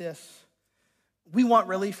Davis said this: we want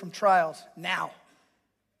relief from trials now.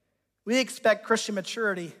 We expect Christian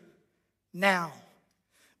maturity now.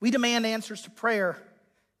 We demand answers to prayer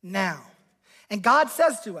now. And God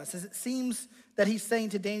says to us, as it seems that he's saying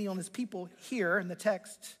to Daniel and his people here in the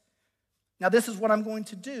text, now this is what I'm going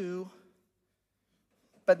to do,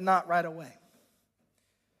 but not right away.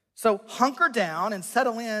 So hunker down and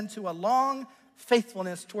settle into a long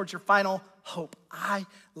faithfulness towards your final hope. I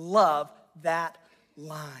love that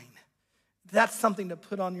line. That's something to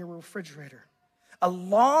put on your refrigerator. A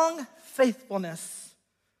long faithfulness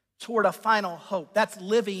toward a final hope. That's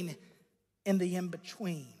living in the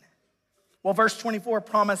in-between. Well, verse 24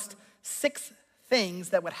 promised 6 things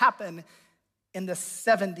that would happen in the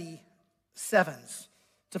 70 sevens: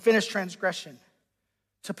 to finish transgression,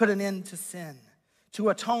 to put an end to sin, to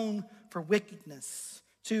atone for wickedness,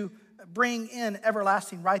 to bring in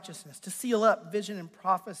everlasting righteousness, to seal up vision and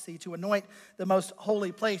prophecy, to anoint the most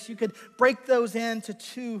holy place. You could break those into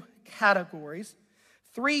 2 categories.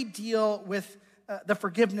 3 deal with the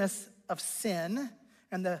forgiveness of sin,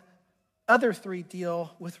 and the other 3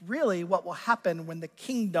 deal with really what will happen when the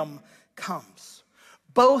kingdom comes.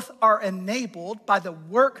 Both are enabled by the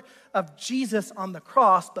work of Jesus on the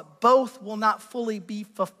cross, but both will not fully be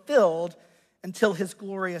fulfilled until his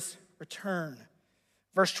glorious return.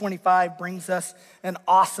 Verse 25 brings us an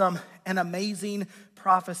awesome and amazing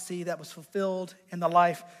prophecy that was fulfilled in the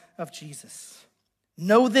life of Jesus.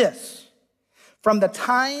 Know this: from the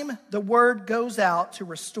time the word goes out to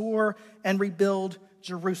restore and rebuild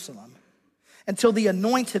Jerusalem until the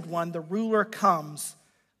anointed one, the ruler, comes,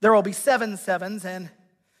 there will be 7 sevens and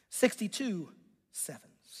 62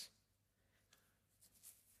 sevens.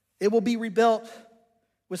 It will be rebuilt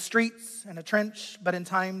with streets and a trench, but in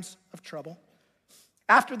times of trouble.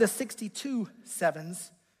 After the 62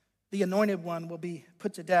 sevens, the anointed one will be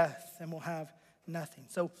put to death and will have nothing.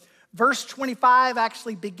 So verse 25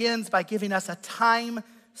 actually begins by giving us a time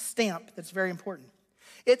stamp that's very important.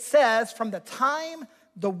 It says, from the time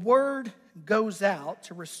the word goes out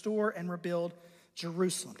to restore and rebuild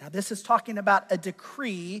Jerusalem. Now this is talking about a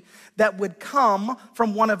decree that would come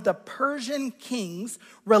from one of the Persian kings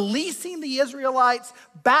releasing the Israelites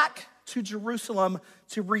back to Jerusalem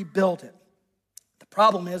to rebuild it. The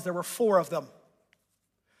problem is there were 4 of them.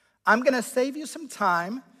 I'm going to save you some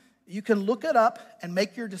time. You can look it up and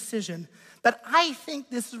make your decision. But I think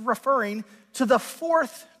this is referring to the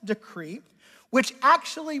 4th decree, which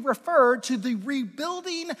actually referred to the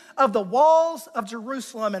rebuilding of the walls of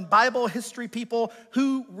Jerusalem. And Bible history people,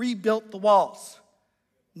 who rebuilt the walls?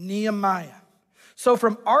 Nehemiah. So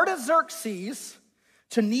from Artaxerxes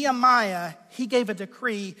to Nehemiah, he gave a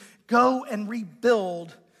decree, go and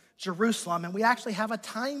rebuild Jerusalem. And we actually have a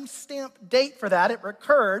time-stamp date for that. It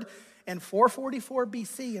occurred in 444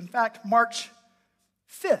 BC. In fact, March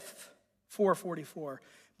 5th, 444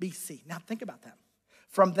 BC. Now think about that.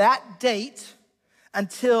 From that date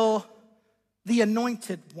until the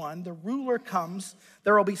anointed one, the ruler comes,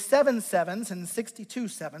 there will be 7 sevens and 62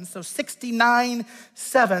 sevens, so 69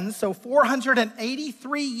 sevens, so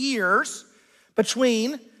 483 years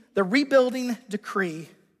between the rebuilding decree,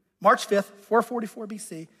 March 5th, 444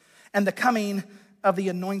 BC, and the coming of the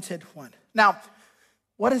anointed one. Now,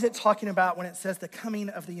 what is it talking about when it says the coming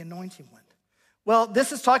of the anointed one? Well,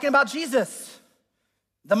 this is talking about Jesus,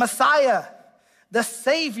 the Messiah, the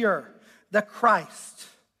Savior, the Christ.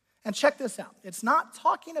 And check this out. It's not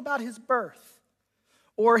talking about his birth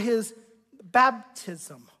or his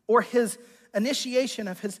baptism or his initiation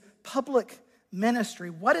of his public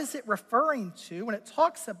ministry. What is it referring to when it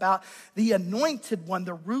talks about the anointed one,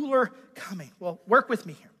 the ruler coming? Well, work with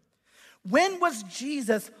me here. When was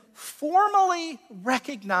Jesus formally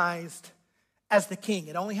recognized as the king?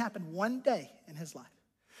 It only happened one day in his life.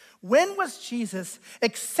 When was Jesus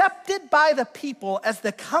accepted by the people as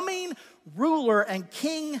the coming ruler and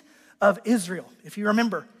king of Israel? If you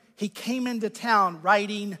remember, he came into town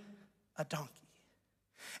riding a donkey.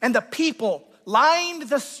 And the people lined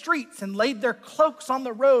the streets and laid their cloaks on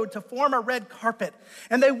the road to form a red carpet.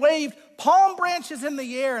 And they waved palm branches in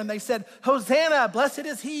the air and they said, "Hosanna, blessed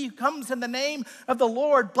is he who comes in the name of the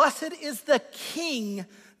Lord. Blessed is the king,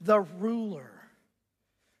 the ruler."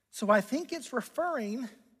 So I think it's referring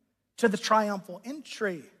to the triumphal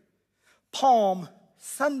entry, Palm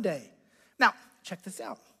Sunday. Now, check this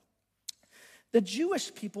out. The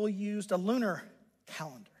Jewish people used a lunar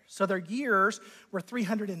calendar. So their years were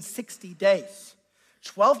 360 days,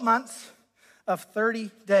 12 months of 30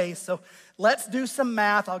 days. So let's do some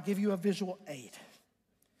math. I'll give you a visual aid.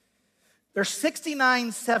 There's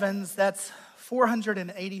 69 sevens, that's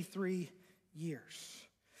 483 years.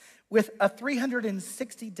 With a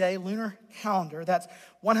 360-day lunar calendar, that's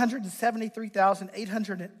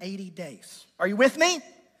 173,880 days. Are you with me?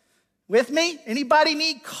 With me? Anybody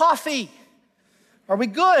need coffee? Are we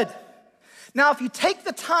good? Now, if you take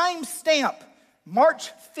the time stamp, March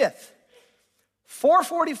 5th,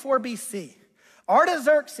 444 BC,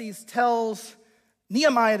 Artaxerxes tells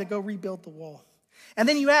Nehemiah to go rebuild the wall. And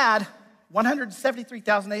then you add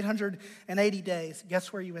 173,880 days.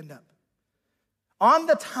 Guess where you end up? On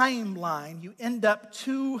the timeline, you end up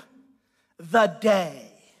to the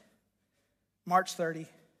day, March 30,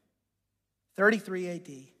 33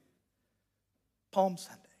 AD, Palm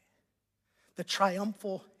Sunday, the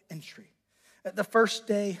triumphal entry. The first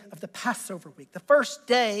day of the Passover week, the first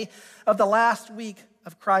day of the last week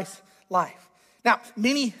of Christ's life. Now,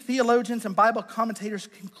 many theologians and Bible commentators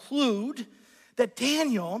conclude that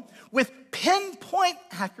Daniel, with pinpoint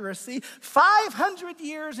accuracy, 500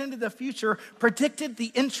 years into the future, predicted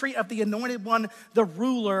the entry of the anointed one, the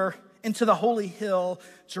ruler, into the holy hill,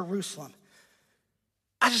 Jerusalem.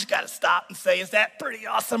 I just got to stop and say, is that pretty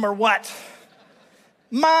awesome or what?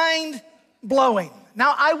 Mind blowing.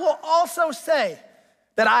 Now, I will also say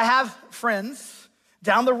that I have friends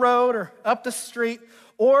down the road or up the street,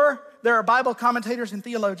 or there are Bible commentators and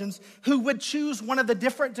theologians who would choose one of the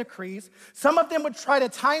different decrees. Some of them would try to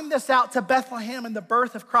time this out to Bethlehem and the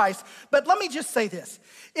birth of Christ. But let me just say this.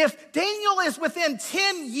 If Daniel is within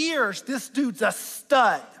 10 years, this dude's a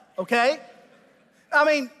stud, okay? I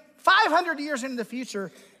mean, 500 years into the future,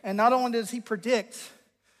 and not only does he predict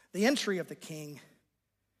the entry of the king,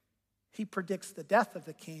 he predicts the death of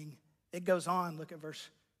the king. It goes on, look at verse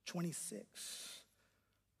 26.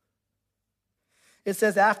 It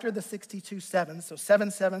says, after the 62 sevens, so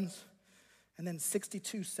 7 sevens and then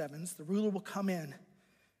 62 sevens, the ruler will come in,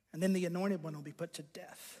 and then the anointed one will be put to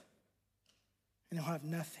death, and he'll have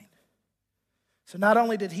nothing. So not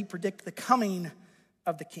only did he predict the coming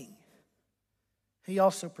of the king, he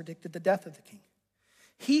also predicted the death of the king.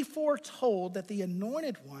 He foretold that the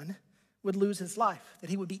anointed one would lose his life,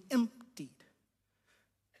 that he would be emptied,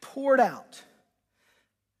 poured out,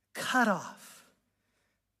 cut off,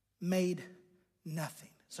 made nothing.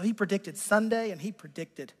 So he predicted Sunday and he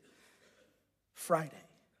predicted Friday.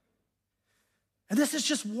 And this is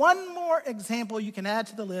just one more example you can add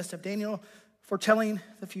to the list of Daniel foretelling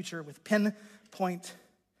the future with pinpoint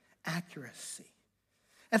accuracy.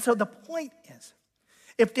 And so the point is,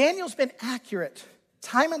 if Daniel's been accurate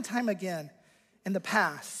time and time again in the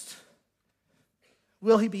past,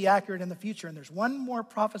 will he be accurate in the future? And there's one more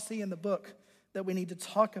prophecy in the book that we need to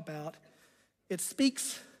talk about. It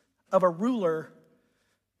speaks of a ruler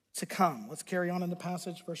to come. Let's carry on in the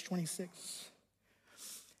passage, verse 26.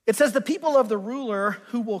 It says, the people of the ruler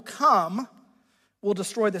who will come will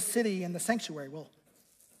destroy the city and the sanctuary. Well,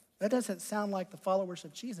 that doesn't sound like the followers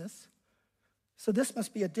of Jesus. So this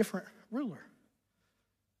must be a different ruler.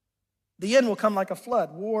 The end will come like a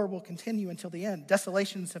flood. War will continue until the end.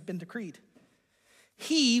 Desolations have been decreed.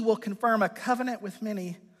 He will confirm a covenant with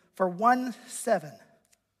many for 1 7.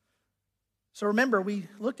 So remember, we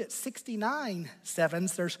looked at 69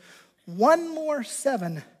 sevens. There's one more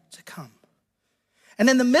 7 to come. And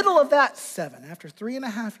in the middle of that 7, after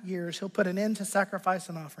 3.5 years, he'll put an end to sacrifice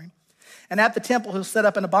and offering. And at the temple, he'll set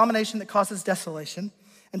up an abomination that causes desolation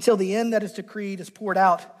until the end that is decreed is poured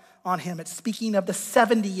out on him. It's speaking of the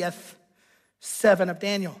 70th 7 of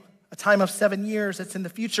Daniel, a time of 7 years that's in the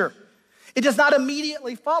future. It does not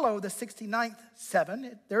immediately follow the 69th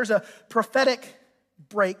 7. There's a prophetic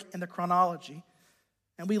break in the chronology,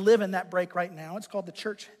 and we live in that break right now. It's called the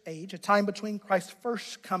church age, a time between Christ's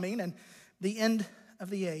first coming and the end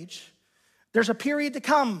of the age. There's a period to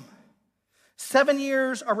come. 7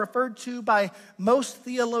 years are referred to by most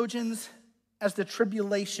theologians as the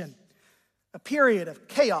tribulation, a period of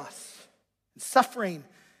chaos, and suffering,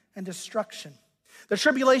 and destruction. The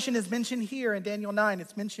tribulation is mentioned here in Daniel 9.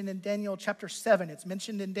 It's mentioned in Daniel chapter 7. It's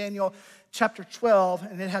mentioned in Daniel chapter 12,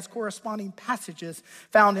 and it has corresponding passages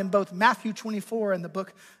found in both Matthew 24 and the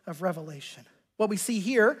book of Revelation. What we see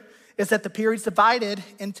here is that the period's divided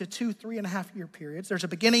into 2 3.5-year periods. There's a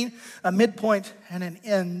beginning, a midpoint, and an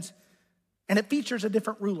end, and it features a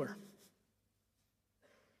different ruler,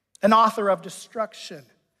 an author of destruction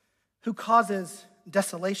who causes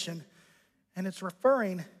desolation, and it's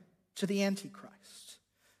referring to the Antichrist,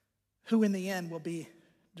 who in the end will be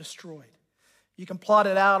destroyed. You can plot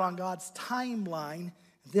it out on God's timeline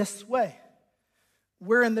this way.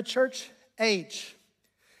 We're in the church age.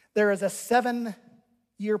 There is a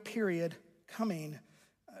 7-year period coming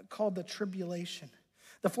called the tribulation.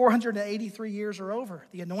 The 483 years are over.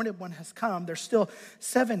 The anointed one has come. There's still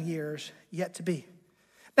 7 years yet to be.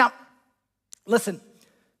 Now, listen,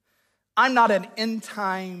 I'm not an end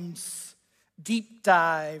times deep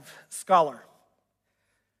dive scholar.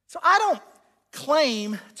 So I don't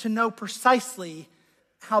claim to know precisely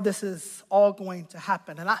how this is all going to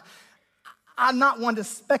happen. And I'm not one to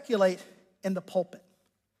speculate in the pulpit.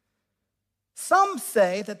 Some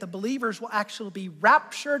say that the believers will actually be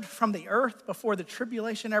raptured from the earth before the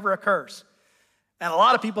tribulation ever occurs. And a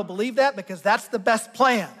lot of people believe that because that's the best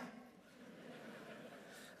plan.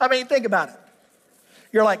 I mean, think about it.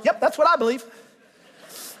 You're like, yep, that's what I believe.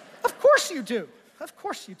 Of course you do. Of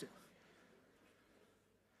course you do.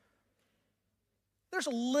 There's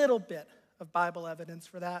a little bit of Bible evidence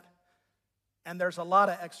for that, and there's a lot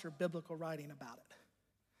of extra biblical writing about it.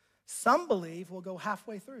 Some believe we'll go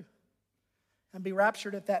halfway through and be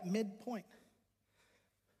raptured at that midpoint.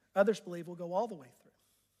 Others believe we'll go all the way through.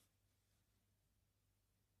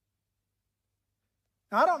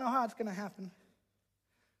 Now, I don't know how it's going to happen.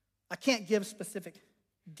 I can't give specific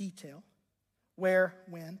detail, where,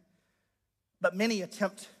 when, but many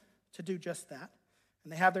attempt to do just that.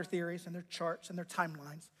 And they have their theories and their charts and their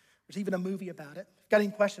timelines. There's even a movie about it. If you've got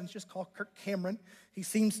any questions, just call Kirk Cameron. He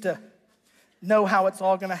seems to know how it's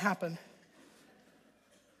all going to happen.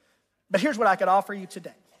 But here's what I could offer you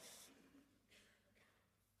today.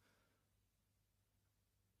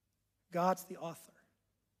 God's the author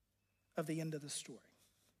of the end of the story.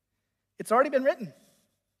 It's already been written.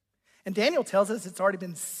 And Daniel tells us it's already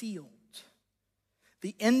been sealed.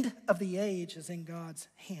 The end of the age is in God's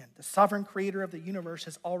hand. The sovereign creator of the universe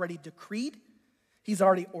has already decreed. He's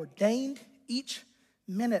already ordained each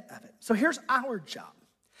minute of it. So here's our job.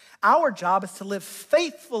 Our job is to live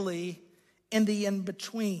faithfully in the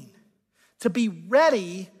in-between, to be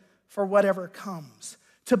ready for whatever comes,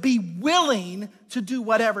 to be willing to do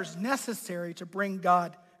whatever's necessary to bring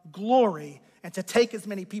God glory and to take as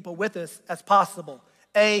many people with us as possible.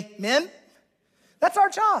 Amen? That's our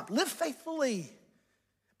job. Live faithfully.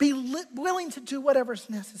 Be willing to do whatever's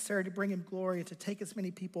necessary to bring him glory and to take as many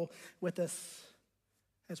people with us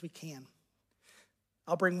as we can.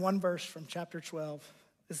 I'll bring one verse from chapter 12.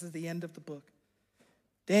 This is the end of the book.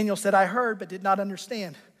 Daniel said, I heard but did not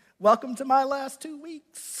understand. Welcome to my last 2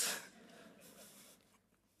 weeks.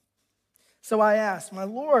 So I asked, my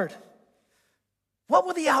Lord, what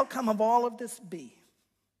will the outcome of all of this be?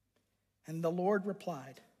 And the Lord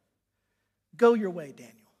replied, go your way,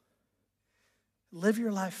 Daniel. Live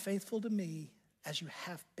your life faithful to me as you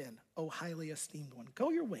have been, O highly esteemed one. Go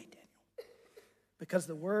your way, Daniel, because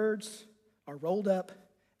the words are rolled up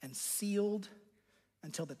and sealed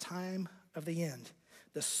until the time of the end.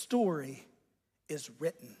 The story is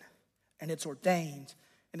written, and it's ordained,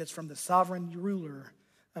 and it's from the sovereign ruler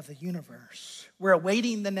of the universe. We're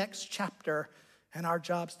awaiting the next chapter, and our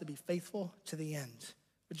job's to be faithful to the end.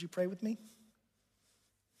 Would you pray with me?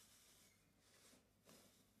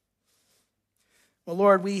 Well,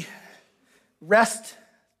 Lord, we rest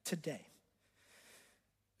today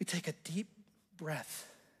We take a deep breath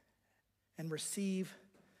and receive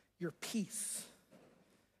your peace,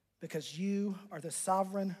 because you are the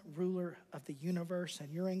sovereign ruler of the universe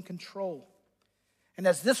and you're in control. And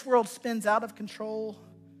as this world spins out of control,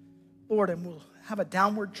 Lord, and we'll have a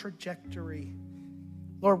downward trajectory,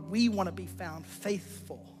 Lord, we want to be found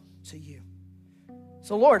faithful to you.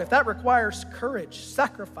 So, Lord, if that requires courage,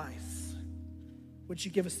 sacrifice, would you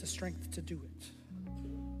give us the strength to do it?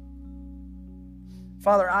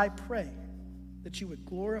 Father, I pray that you would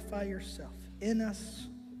glorify yourself in us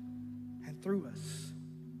and through us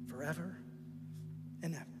forever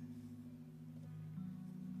and ever.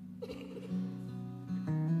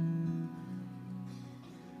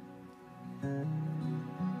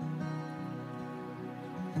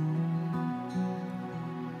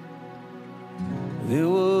 There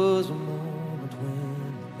was a moment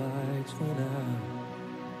when the lights went out.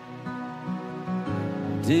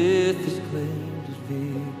 Death is claimed as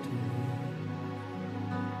victory.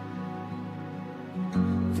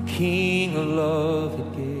 The King of love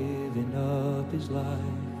had given up his life.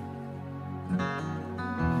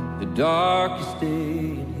 The darkest day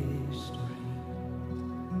in history.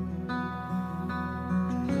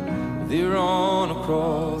 There on a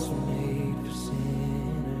cross made for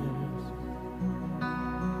sinners.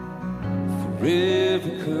 For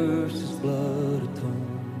every curse his blood atoned.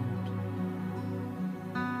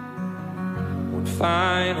 One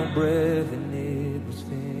final breath and it was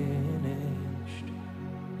finished.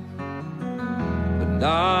 But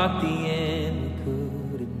not the end we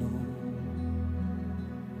could have known.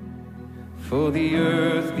 For the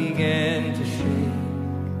earth began to shake,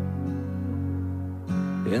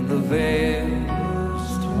 and the veil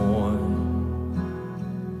was torn.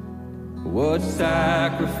 What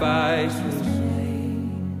sacrifice was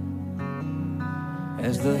made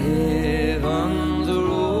as the heavens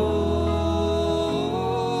rolled?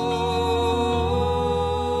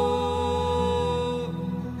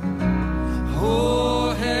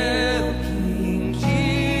 Oh, hail King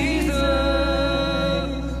Jesus!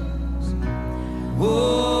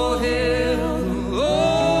 Oh, hail the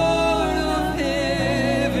Lord of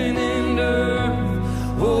heaven and earth!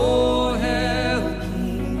 Oh, hail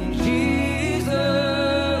King Jesus!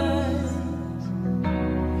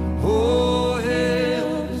 Oh,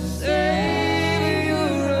 hail the Savior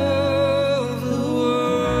of the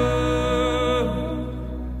world!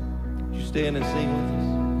 You stand and sing with us.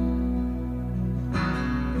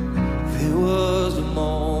 There was a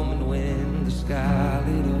moment when the sky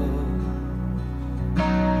lit up,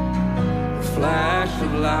 a flash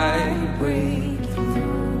of light break through.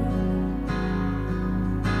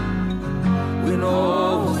 When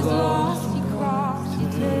all was lost, He crossed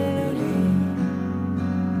eternity.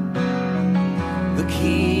 the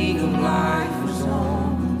King of life was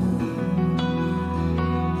on.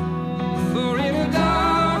 For in a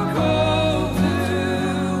dark cold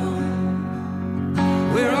tomb,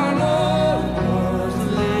 where our Lord was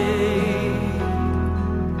laid,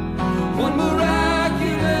 one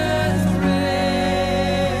miraculous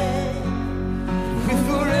thread we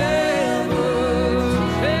forever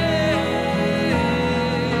changed.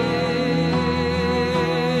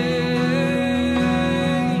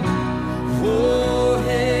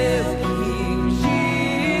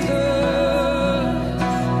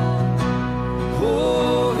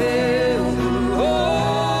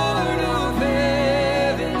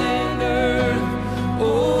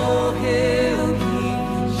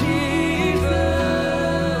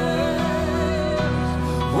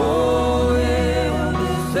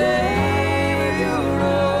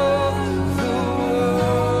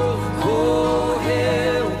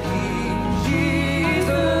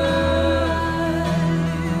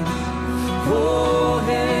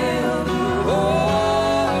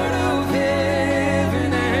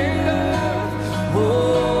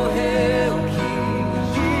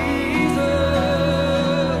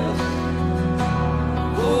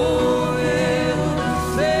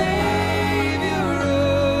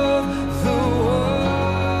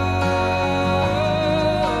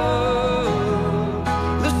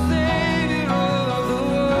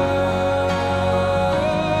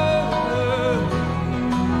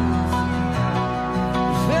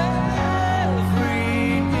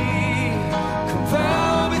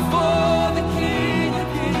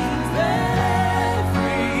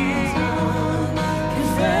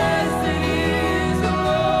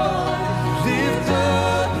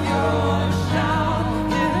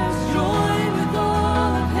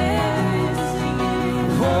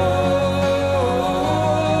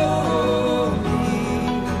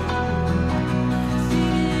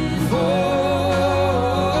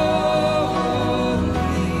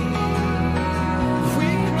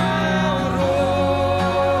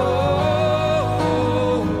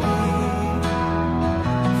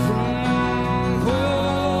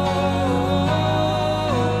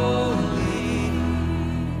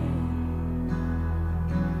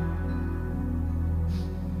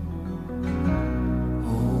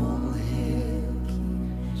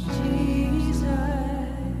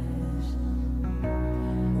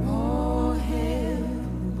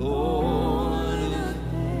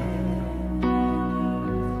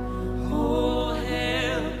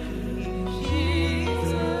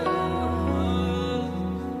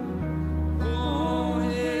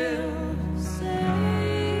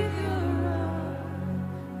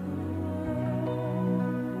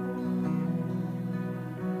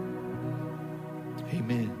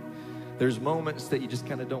 There's moments that you just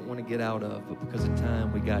kind of don't want to get out of, but because of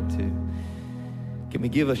time, we got to. Can we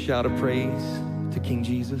give a shout of praise to King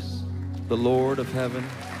Jesus, the Lord of heaven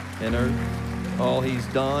and earth, all he's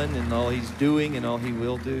done and all he's doing and all he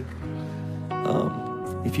will do?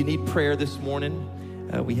 If you need prayer this morning,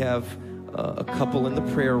 we have a couple in the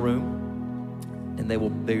prayer room, and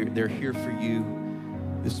they're here for you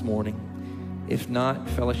this morning. If not,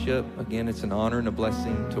 fellowship, again, it's an honor and a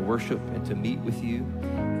blessing to worship and to meet with you.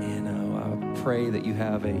 And I pray that you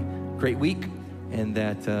have a great week and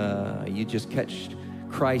that you just catch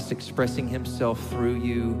Christ expressing himself through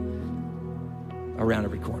you around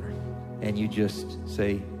every corner. And you just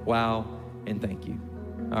say, wow, and thank you.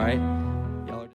 All right?